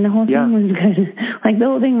 And the whole thing was good. Like the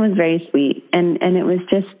whole thing was very sweet. And it was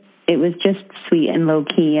just sweet and low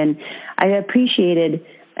key. And I appreciated,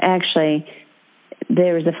 actually,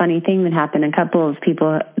 there was a funny thing that happened. A couple of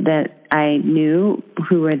people that I knew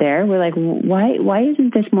who were there were like, why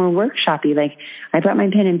isn't this more workshop-y? Like, I brought my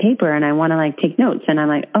pen and paper and I want to like take notes. And I'm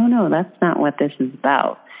like, oh no, that's not what this is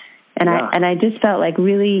about. And I just felt like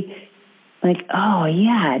really like, oh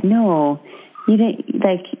yeah, no, you didn't,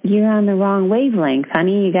 like, you're on the wrong wavelength,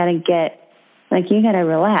 honey. You got to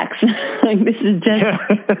relax. Like this is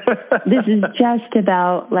just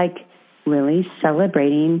about like really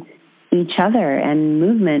celebrating each other and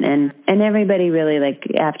movement, and everybody really, like,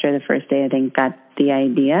 after the first day, I think, got the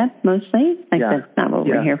idea mostly. Like that's not what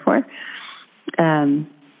we're here for.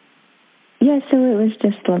 So it was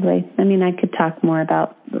just lovely. I mean, I could talk more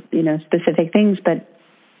about, you know, specific things, but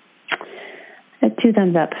 2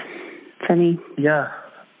 thumbs up for me. Yeah.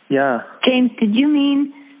 James, did you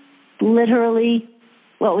mean literally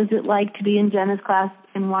what was it like to be in Jenna's class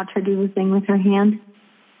and watch her do the thing with her hand?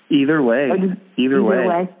 Either way. Either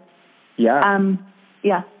way. Yeah.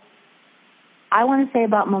 I want to say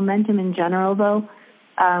about momentum in general, though.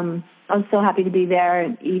 I was so happy to be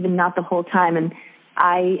there, even not the whole time. And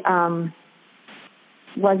I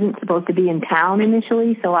wasn't supposed to be in town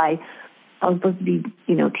initially, so I was supposed to be,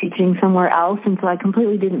 you know, teaching somewhere else. And so I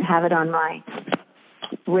completely didn't have it on my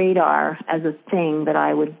radar as a thing that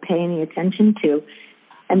I would pay any attention to.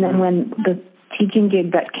 And then when the teaching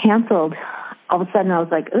gig got canceled, all of a sudden I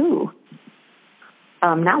was like, ooh,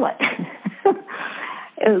 now what?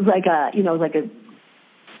 It was like a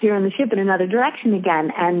steering the ship in another direction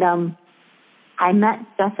again. And I met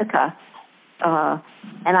Jessica,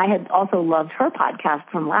 and I had also loved her podcast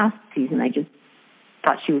from last season. I just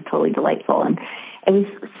thought she was totally delightful, and it was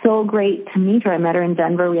so great to meet her. I met her in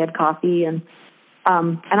Denver. We had coffee, and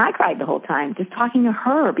I cried the whole time just talking to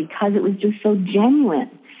her because it was just so genuine.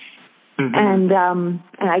 And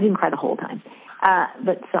I didn't cry the whole time,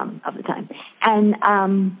 but some of the time. And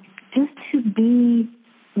just to be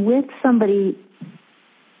with somebody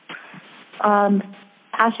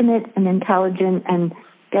passionate and intelligent and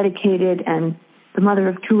dedicated, and the mother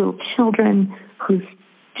of 2 little children, who's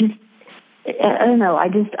just, I don't know, I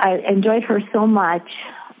enjoyed her so much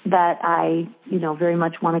that I, you know, very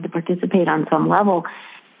much wanted to participate on some level.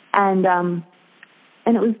 And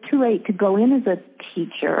it was too late to go in as a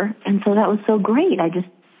teacher, and so that was so great. I just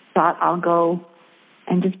thought I'll go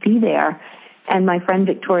and just be there. And my friend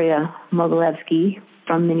Victoria Mogilevsky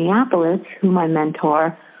from Minneapolis, whom I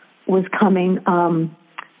mentor, was coming, and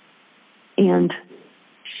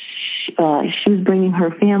she was bringing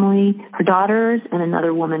her family, her daughters, and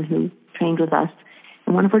another woman who trained with us.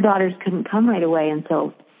 And one of her daughters couldn't come right away, and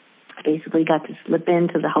so I basically got to slip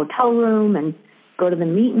into the hotel room and go to the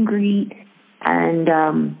meet and greet and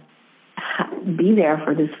be there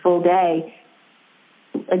for this full day,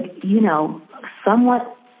 you know,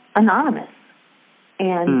 somewhat anonymous.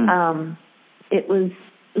 And it was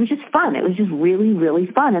just fun. It was just really, really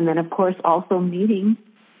fun. And then, of course, also meeting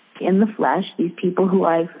in the flesh these people who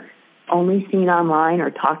I've only seen online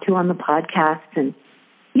or talked to on the podcast. And,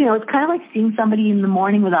 you know, it's kind of like seeing somebody in the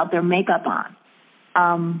morning without their makeup on.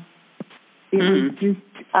 It was just,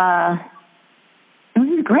 it was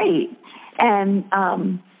just great. And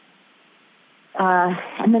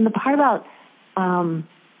then the part about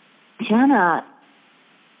Jenna,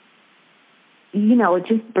 you know, it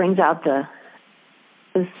just brings out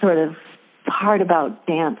this sort of part about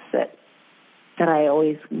dance that I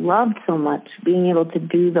always loved so much, being able to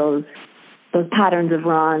do those patterns of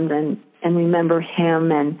Ron's and remember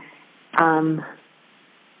him. And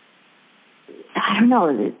I I don't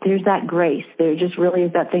know, there's that grace. There just really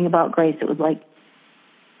is that thing about grace. It was like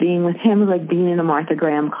being with him was like being in a Martha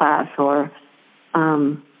Graham class, or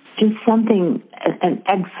just something, an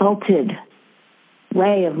exalted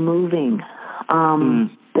way of moving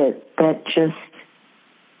that just,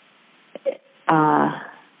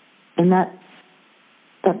 and that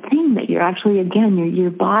thing that you're actually, again,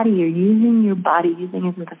 your body, you're using your body, using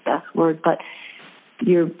isn't the best word, but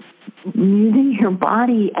you're using your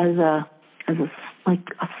body as a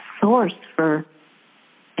source for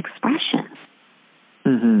expression.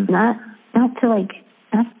 Mm-hmm. Not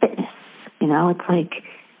fitness, it's like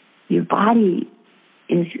your body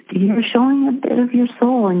is, you're showing a bit of your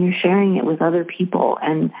soul and you're sharing it with other people.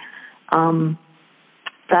 And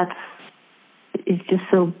it's just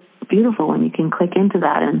so beautiful when you can click into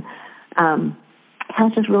that. And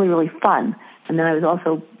that's just really, really fun. And then I was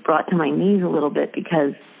also brought to my knees a little bit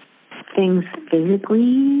because things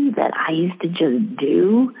physically that I used to just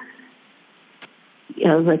do,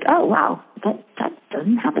 I was like, oh, wow, that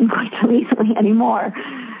doesn't happen quite so easily anymore.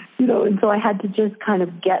 And so I had to just kind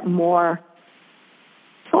of get more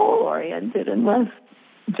soul-oriented and less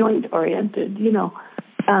joint-oriented,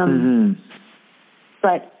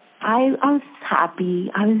 But I was happy.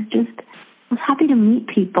 I was happy to meet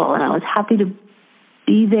people, and I was happy to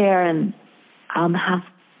be there and have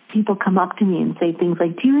people come up to me and say things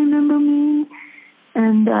like, do you remember me?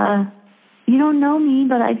 And you don't know me,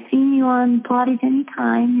 but I've seen you on Pilates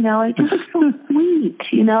Anytime. It just was so sweet,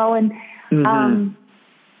 and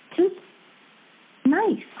just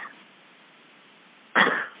nice.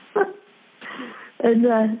 And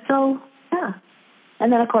so, yeah.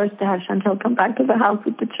 And then, of course, to have Chantel come back to the house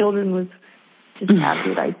with the children was just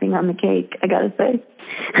absolute icing on the cake, I got to say.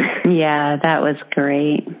 Yeah, that was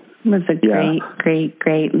great. It was a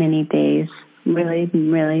great many days. Really,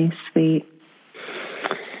 really sweet.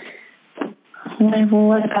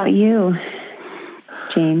 What about you,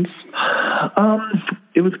 James?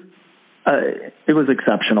 It was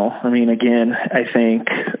exceptional. I mean, again, I think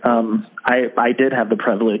I did have the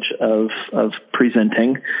privilege of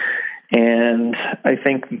presenting, and I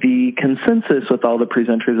think the consensus with all the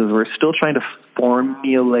presenters is we're still trying to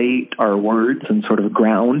formulate our words and sort of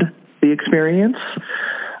ground the experience,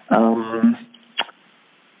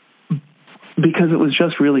 because it was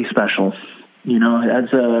just really special.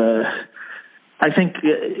 I think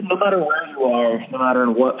no matter where you are, no matter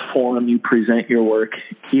in what form you present your work,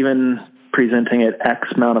 even presenting it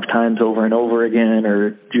X amount of times over and over again,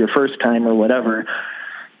 or your first time or whatever,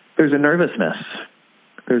 there's a nervousness.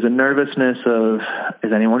 There's a nervousness of,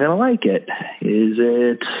 is anyone going to like it? Is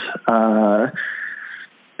it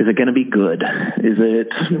going to be good? Is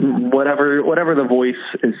it whatever the voice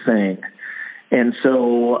is saying? And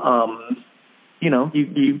so,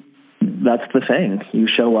 you that's the thing. You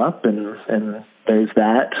show up and there's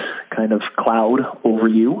that kind of cloud over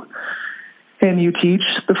you, and you teach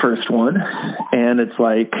the first one, and it's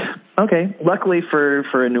like, okay, luckily for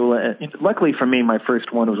me, my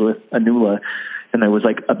first one was with Anula, and there was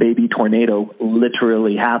like a baby tornado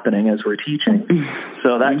literally happening as we're teaching.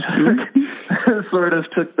 So that sort of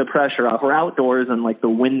took the pressure off. We're outdoors and like the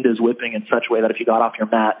wind is whipping in such a way that if you got off your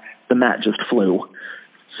mat, the mat just flew.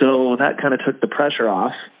 So that kind of took the pressure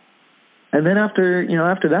off. And then after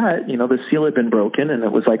that, the seal had been broken, and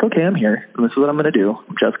it was like, okay, I'm here, and this is what I'm going to do.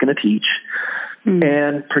 I'm just going to teach. Mm-hmm.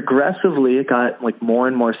 And progressively it got like more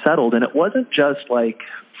and more settled. And it wasn't just like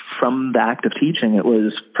from the act of teaching. It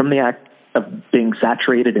was from the act of being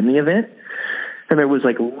saturated in the event. And there was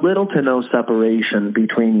like little to no separation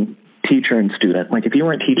between teacher and student. Like if you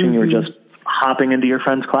weren't teaching, you were just hopping into your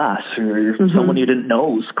friend's class or someone you didn't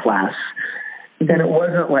know's class. And it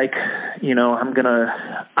wasn't like,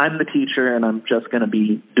 I'm the teacher and I'm just going to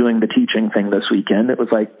be doing the teaching thing this weekend. It was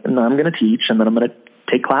like, no, I'm going to teach, and then I'm going to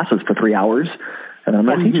take classes for 3 hours, and I'm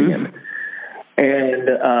not teaching again.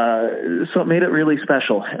 And so it made it really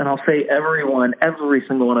special. And I'll say every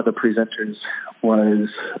single one of the presenters was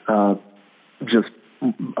just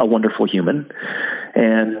a wonderful human.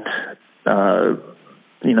 And,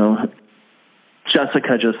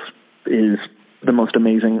 Jessica just is the most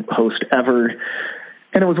amazing host ever.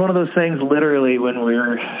 And it was one of those things, literally, when we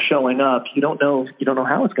were showing up, you don't know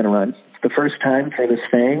how it's going to run. It's the first time for this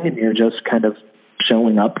thing, and you're just kind of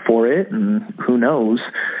showing up for it, and who knows.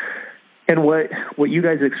 And what you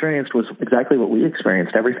guys experienced was exactly what we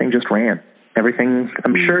experienced. Everything just ran. Everything,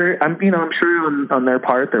 I'm sure on their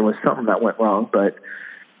part there was something that went wrong, but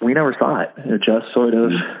we never saw it. It just sort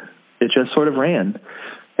of ran.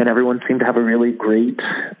 And everyone seemed to have a really great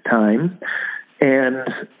time. And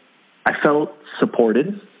I felt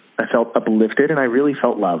supported, I felt uplifted, and I really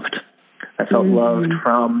felt loved. I felt loved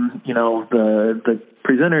from, the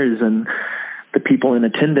presenters and the people in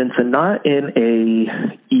attendance, and not in a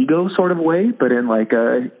ego sort of way, but in like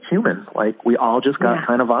a human. Like we all just got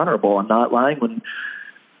kind of honorable. I'm not lying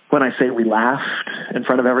when I say we laughed in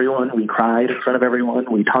front of everyone, we cried in front of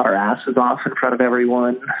everyone, we taught our asses off in front of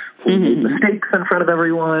everyone, we made mistakes in front of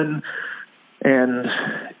everyone, and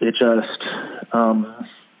it just,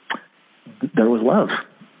 there was love.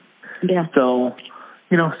 Yeah. So,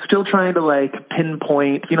 still trying to like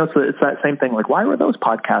pinpoint, it's that same thing. Like, why were those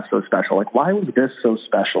podcasts so special? Like, why was this so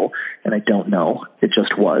special? And I don't know. It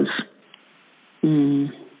just was. Yeah.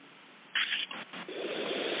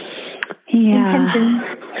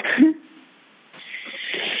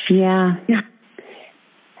 Yeah.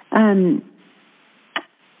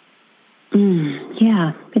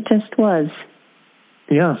 Yeah, it just was.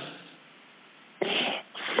 Yeah.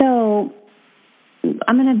 So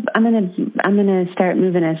I'm gonna start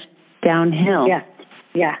moving us downhill.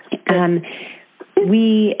 Yeah.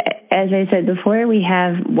 We, as I said before, we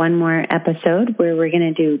have one more episode where we're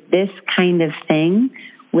going to do this kind of thing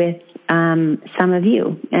with some of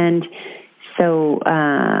you. And so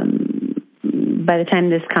by the time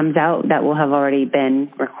this comes out, that will have already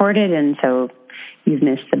been recorded. And so you've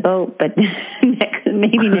missed the boat, but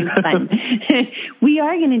maybe next time. We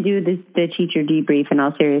are going to do the teacher debrief in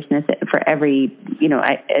all seriousness for every,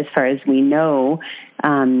 as far as we know.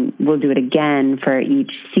 We'll do it again for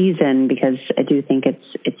each season because I do think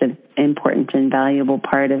it's an important and valuable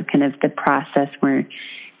part of kind of the process where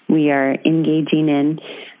we are engaging in.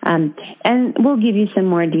 And we'll give you some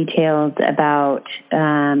more details about,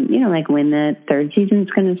 like when the third season's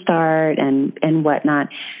going to start and whatnot.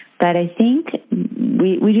 But I think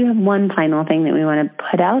we do have one final thing that we want to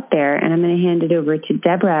put out there, and I'm going to hand it over to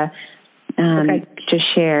Deborah to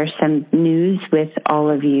share some news with all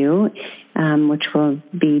of you, which will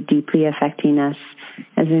be deeply affecting us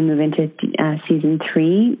as we move into season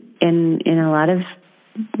 3 in a lot of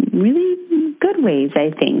really good ways,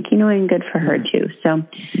 I think, and good for her too. So,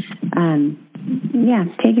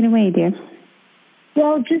 take it away, dear.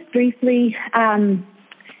 Well, just briefly,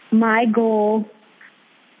 my goal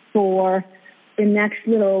for the next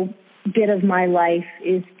little bit of my life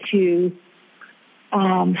is to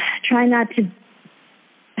try not to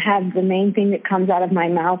have the main thing that comes out of my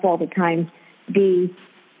mouth all the time be,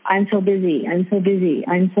 I'm so busy, I'm so busy,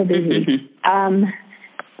 I'm so busy.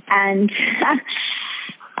 And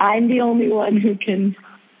I'm the only one who can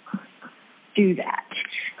do that.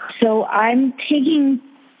 So I'm taking,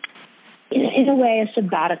 in a way, a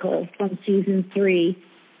sabbatical from season 3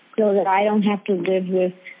 so that I don't have to live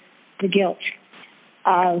with the guilt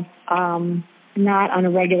of not on a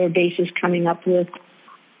regular basis coming up with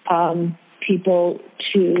people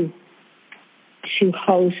to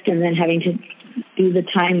host and then having to do the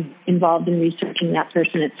time involved in researching that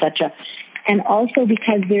person, etc. And also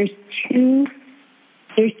because there's two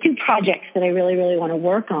projects that I really, really want to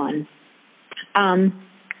work on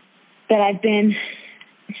that I've been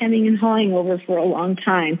hemming and hawing over for a long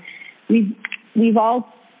time. We've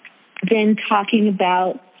all been talking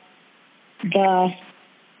about the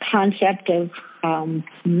concept of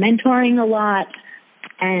mentoring a lot,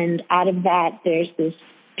 and out of that there's this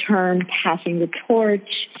term passing the torch,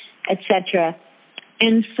 etc.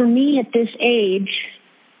 And for me at this age,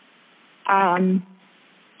 I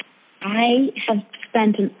have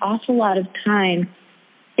spent an awful lot of time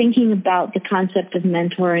thinking about the concept of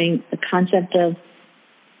mentoring, the concept of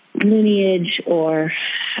lineage, or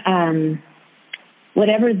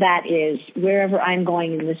whatever that is, wherever I'm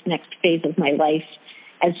going in this next phase of my life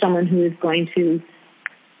as someone who is going to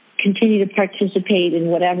continue to participate in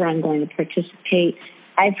whatever I'm going to participate.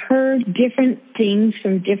 I've heard different things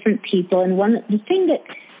from different people, and the thing that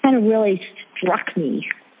kind of really struck me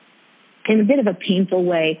in a bit of a painful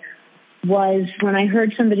way was when I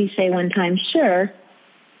heard somebody say one time, sure,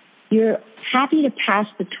 you're happy to pass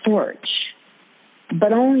the torch,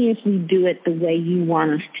 but only if we do it the way you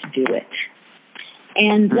want us to do it.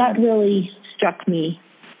 And that really struck me.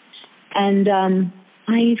 And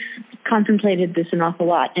I've contemplated this an awful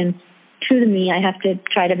lot. And true to me, I have to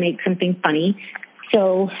try to make something funny.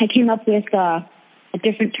 So I came up with a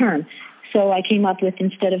different term. So I came up with,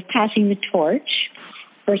 instead of passing the torch,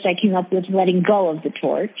 first I came up with letting go of the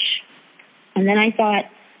torch. And then I thought,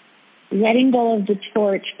 letting go of the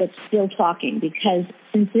torch but still talking, because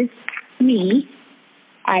since it's me,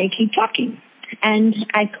 I keep talking. And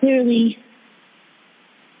I clearly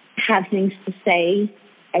have things to say.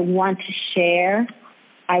 I want to share.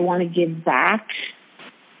 I want to give back.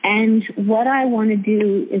 And what I want to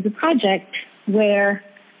do is a project where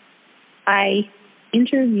I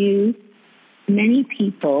interview many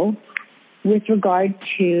people with regard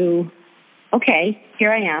to, okay,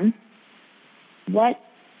 here I am. What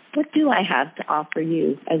do I have to offer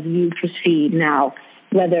you as you proceed now?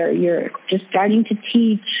 Whether you're just starting to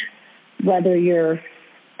teach, whether you're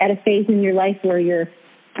at a phase in your life where you're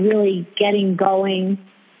really getting going,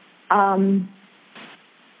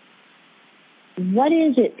 what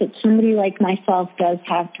is it that somebody like myself does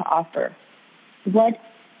have to offer? What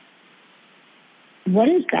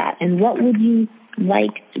is that, and what would you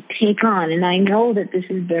like to take on? And I know that this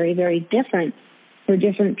is very, very different for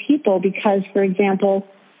different people because, for example,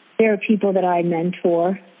 there are people that I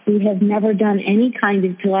mentor who have never done any kind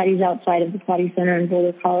of Pilates outside of the Pilates Center in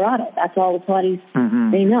Boulder, Colorado. That's all the Pilates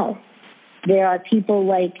they know. There are people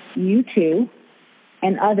like you two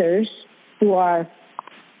and others who are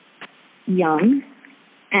young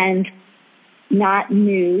and not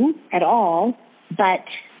new at all, but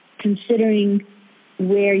considering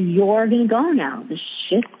where you're going to go now. The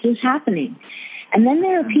shift is happening. And then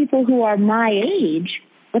there are people who are my age,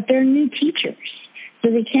 but they're new teachers. So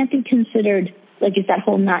they can't be considered, like it's that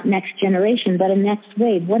whole not next generation, but a next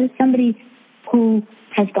wave. What is somebody who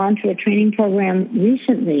has gone through a training program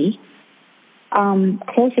recently,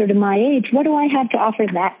 closer to my age, what do I have to offer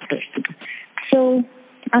that person? So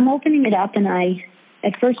I'm opening it up, and I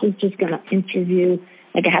at first was just going to interview,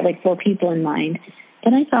 like I had like 4 people in mind.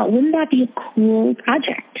 But I thought, wouldn't that be a cool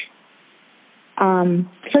project?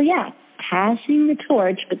 So yeah, passing the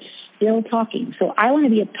torch, but still talking. So I want to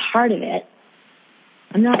be a part of it.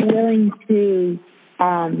 I'm not willing to,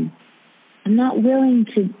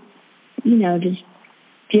 just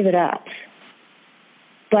give it up.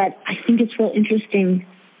 But I think it's real interesting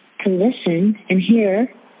to listen and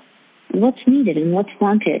hear what's needed and what's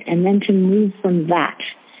wanted, and then to move from that.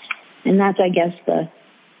 And that's, I guess, the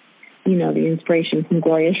inspiration from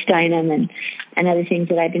Gloria Steinem and other things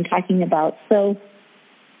that I've been talking about. So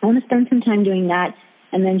I want to spend some time doing that.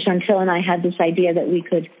 And then Chantil and I had this idea that we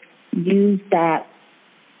could use that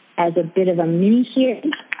as a bit of a mini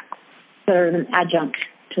series, sort of an adjunct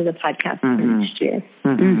to the podcast for next year.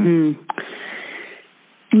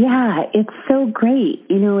 Yeah, it's so great.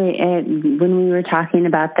 When we were talking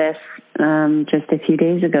about this just a few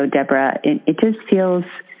days ago, Deborah, it just feels,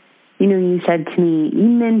 you said to me, you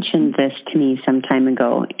mentioned this to me some time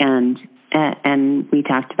ago, and we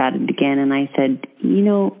talked about it again, and I said,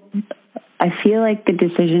 I feel like the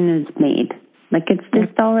decision is made. Like it's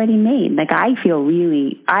just already made. Like I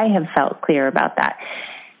have felt clear about that.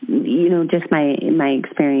 Just my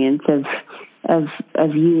experience of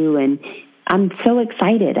you, and I'm so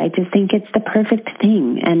excited. I just think it's the perfect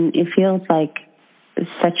thing, and it feels like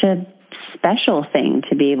such a special thing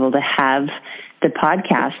to be able to have the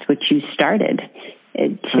podcast, which you started,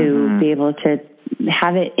 to be able to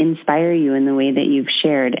have it inspire you in the way that you've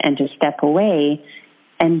shared, and to step away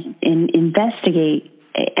and investigate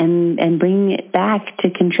and bring it back to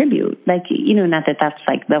contribute. Like, not that that's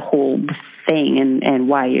like the whole thing and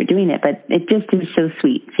why you're doing it, but it just is so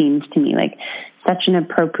sweet, seems to me like such an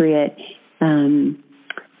appropriate,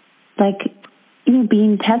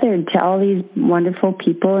 being tethered to all these wonderful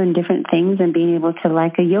people and different things, and being able to,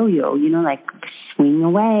 like a yo-yo, like swing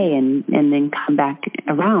away and then come back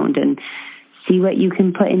around and see what you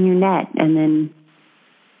can put in your net. And then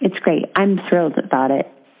it's great. I'm thrilled about it.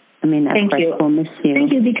 I mean, of course, we'll miss you.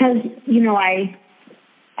 Thank you, because,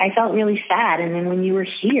 I felt really sad. And then when you were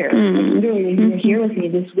here, literally when you were here with me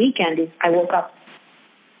this weekend, I woke up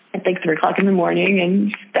at like 3 o'clock in the morning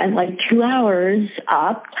and spent like 2 hours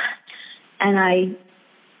up. And I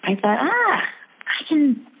thought, I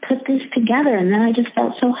can put this together. And then I just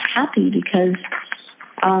felt so happy because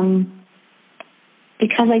I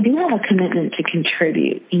do have a commitment to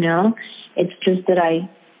contribute, It's just that I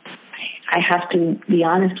have to be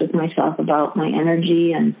honest with myself about my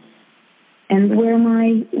energy and where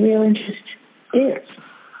my real interest is.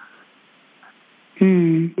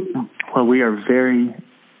 Well, we are very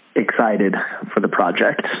excited for the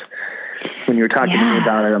project. When you were talking to me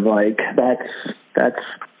about it, I'm like,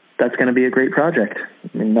 that's going to be a great project.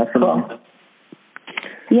 I mean, that's cool.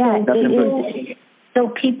 Yeah, so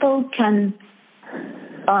people can,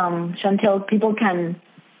 Chantil, people can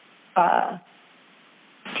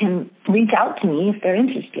reach out to me if they're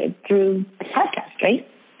interested through the podcast, right?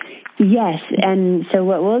 Yes, and so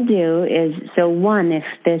what we'll do is, one, if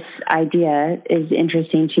this idea is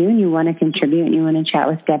interesting to you and you want to contribute and you want to chat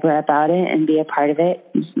with Deborah about it and be a part of it,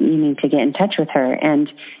 you need to get in touch with her and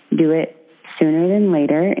do it sooner than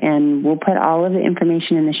later. And we'll put all of the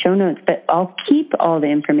information in the show notes, but I'll keep all the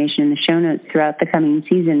information in the show notes throughout the coming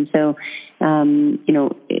season. So,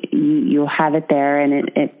 you'll have it there, and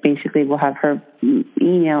it basically will have her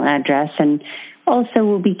email address, and also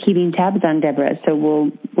we'll be keeping tabs on Deborah, so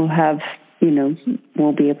we'll have,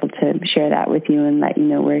 we'll be able to share that with you and let you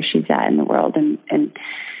know where she's at in the world and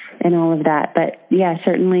all of that. But yeah,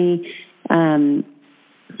 certainly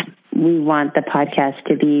we want the podcast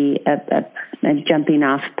to be a jumping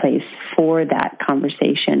off place for that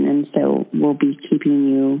conversation, and so we'll be keeping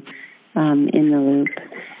you in the loop.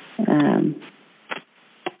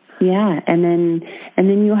 And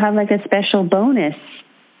then you'll have like a special bonus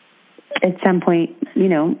at some point,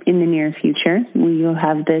 in the near future, where you'll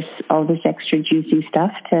have all this extra juicy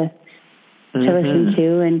stuff to listen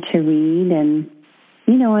to and to read, and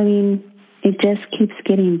it just keeps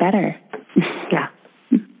getting better.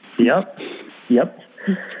 Yeah. Yep.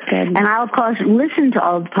 Good. And I'll, of course, listen to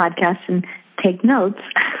all the podcasts and take notes.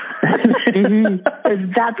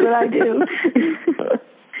 That's what I do.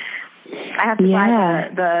 I have to buy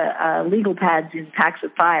the legal pads in packs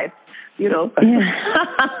of 5, Yeah.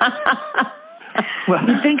 Well,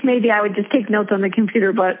 you'd think maybe I would just take notes on the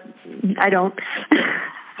computer, but I don't.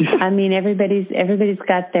 I mean, everybody's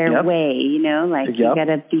got their way, like you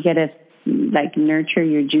gotta like nurture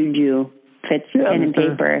your juju. Fits pen and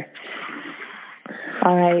paper.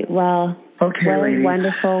 All right. Well, what a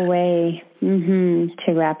wonderful way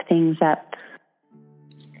to wrap things up.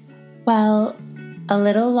 Well, a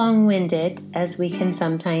little long-winded, as we can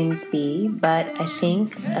sometimes be, but I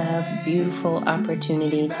think a beautiful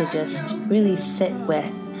opportunity to just really sit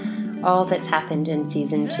with all that's happened in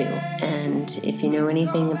season 2. And if you know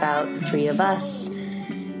anything about the 3 of us,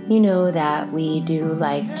 you know that we do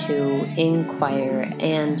like to inquire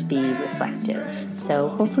and be reflective. So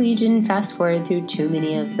hopefully you didn't fast forward through too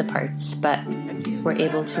many of the parts, but we're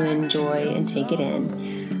able to enjoy and take it in.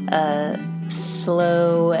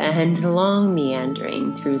 Slow and long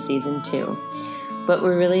meandering through season 2. But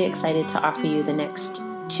we're really excited to offer you the next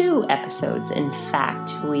 2 episodes. In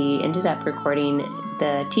fact, we ended up recording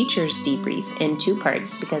the teacher's debrief in 2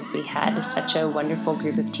 parts because we had such a wonderful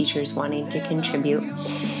group of teachers wanting to contribute.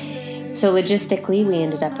 So logistically, we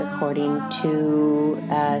ended up recording 2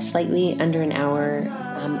 slightly under an hour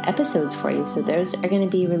episodes for you. So those are going to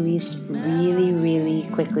be released really, really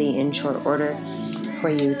quickly in short order for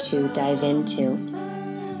you to dive into.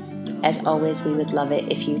 As always, we would love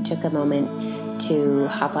it if you took a moment to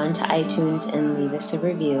hop onto iTunes and leave us a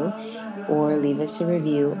review, or leave us a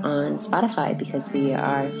review on Spotify, because we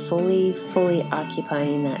are fully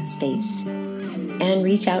occupying that space. And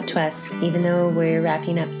reach out to us. Even though we're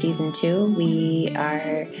wrapping up season 2, we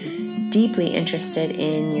are deeply interested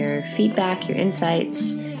in your feedback, your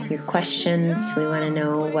insights, your questions. We want to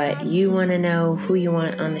know what you want to know, who you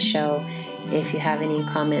want on the show. If you have any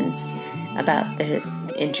comments about the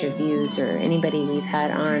interviews or anybody we've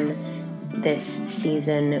had on this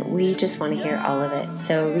season, we just want to hear all of it.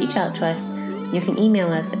 So reach out to us. You can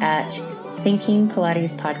email us at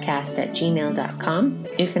thinkingpilatespodcast@gmail.com.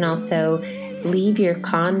 You can also leave your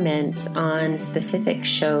comments on specific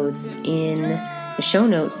shows in the show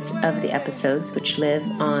notes of the episodes, which live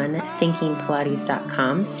on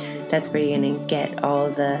thinkingpilates.com. That's where you're going to get all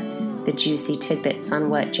the juicy tidbits on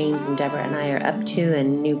what James and Deborah and I are up to,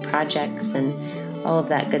 and new projects and all of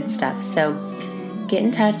that good stuff. So get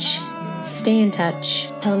in touch, stay in touch.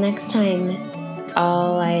 Till next time,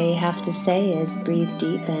 all I have to say is breathe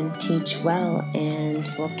deep and teach well, and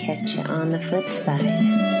we'll catch you on the flip side.